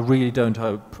 I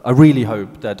really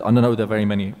hope that, I know there are very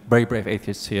many very brave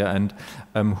atheists here and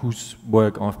whose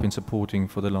work I've been supporting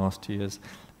for the last years.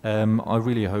 I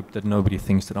really hope that nobody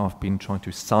thinks that I've been trying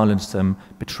to silence them,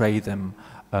 betray them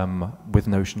with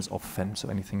notions of offense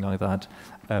or anything like that.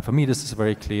 For me, this is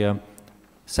very clear.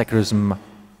 Secularism,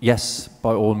 yes,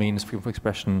 by all means, freedom of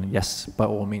expression, yes, by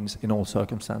all means, in all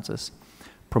circumstances.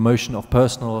 Promotion of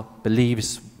personal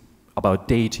beliefs about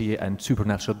deity and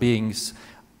supernatural beings,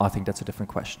 I think that's a different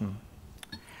question.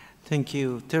 Thank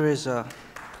you. Teresa.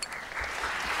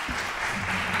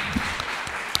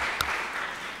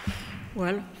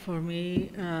 Well, for me,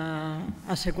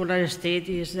 a secular state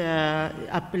is a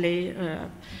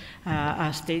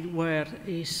state where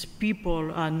it's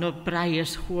people and not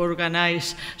bias who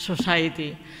organize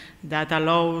society, that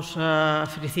allows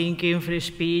free thinking, free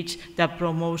speech, that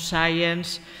promotes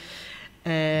science,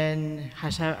 and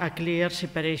has a clear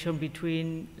separation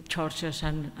between churches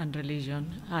and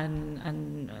religion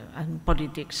and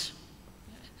politics.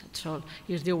 So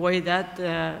it's the way that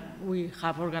we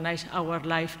have organized our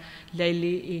life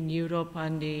lately in Europe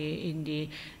and in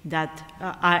that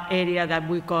area that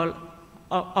we call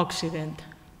Occident.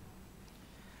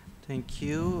 Thank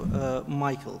you.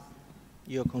 Michael,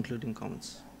 your concluding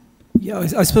comments. Yeah,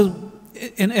 I suppose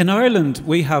in Ireland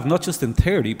we have, not just in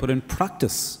theory, but in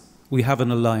practice, we have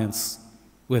an alliance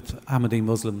with Ahmadi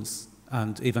Muslims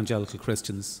and evangelical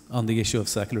Christians on the issue of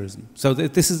secularism. So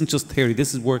this isn't just theory,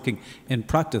 this is working in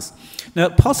practice. Now,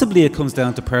 possibly it comes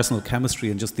down to personal chemistry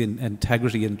and just the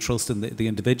integrity and trust in the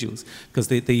individuals, because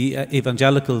the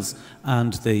evangelicals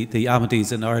and the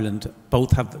Ahmadis in Ireland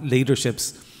both have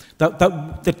leaderships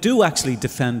that do actually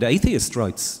defend atheist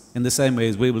rights in the same way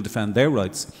as we will defend their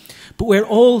rights. But we're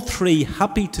all three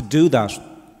happy to do that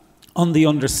on the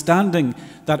understanding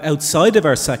that outside of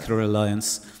our secular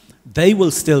alliance, they will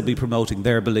still be promoting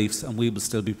their beliefs and we will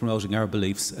still be promoting our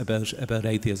beliefs about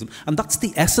atheism. And that's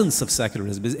the essence of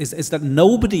secularism, is that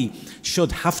nobody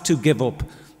should have to give up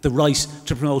the right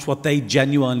to promote what they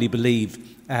genuinely believe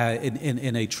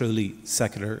in a truly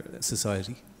secular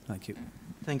society. Thank you.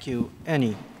 Thank you.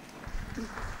 Annie?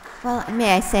 Well,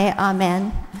 may I say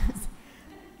amen?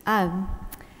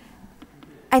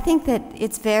 I think that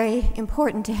it's very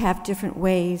important to have different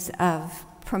ways of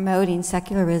promoting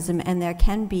secularism, and there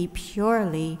can be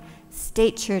purely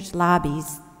state church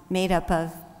lobbies made up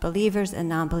of believers and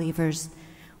non-believers,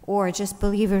 or just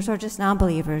believers or just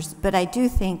non-believers. But I do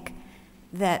think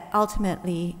that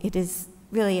ultimately it is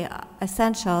really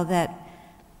essential that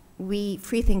we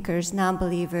freethinkers,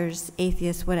 non-believers,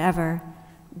 atheists, whatever,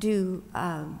 do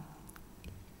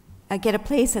get a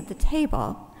place at the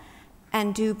table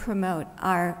and do promote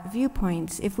our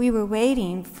viewpoints. If we were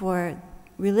waiting for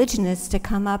religionists to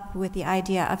come up with the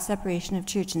idea of separation of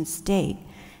church and state,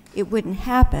 it wouldn't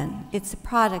happen. It's a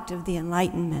product of the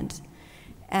Enlightenment,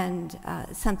 and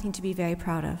something to be very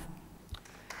proud of.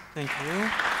 Thank you.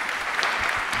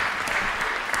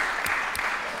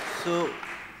 So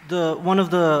one of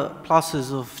the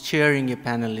pluses of chairing a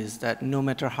panel is that no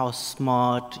matter how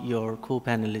smart your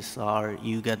co-panelists are,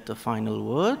 you get the final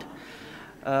word.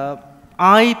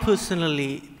 I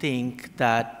personally think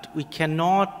that we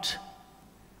cannot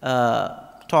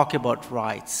talk about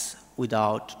rights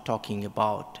without talking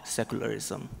about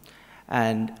secularism.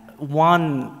 And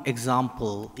one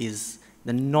example is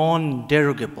the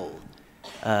non-derogable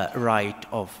right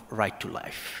to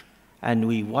life. And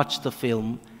we watch the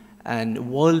film, and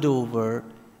world over,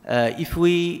 if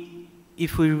we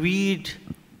read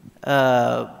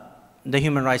the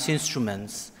human rights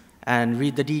instruments and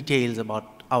read the details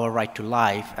about our right to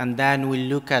life, and then we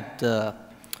look at the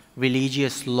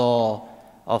religious law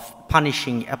of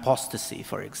punishing apostasy,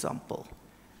 for example,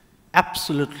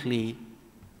 absolutely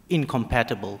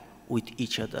incompatible with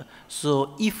each other.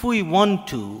 So if we want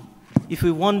to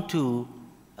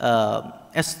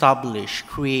establish,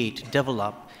 create,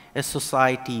 develop a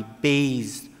society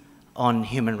based on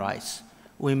human rights,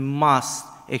 we must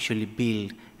actually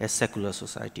build a secular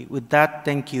society. With that,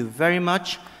 thank you very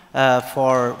much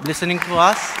for listening to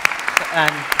us,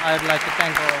 and I'd like to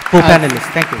thank our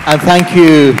co-panelists. Thank you. And thank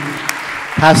you,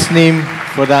 Tasneem,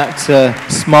 for that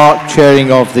smart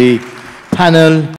chairing of the panel.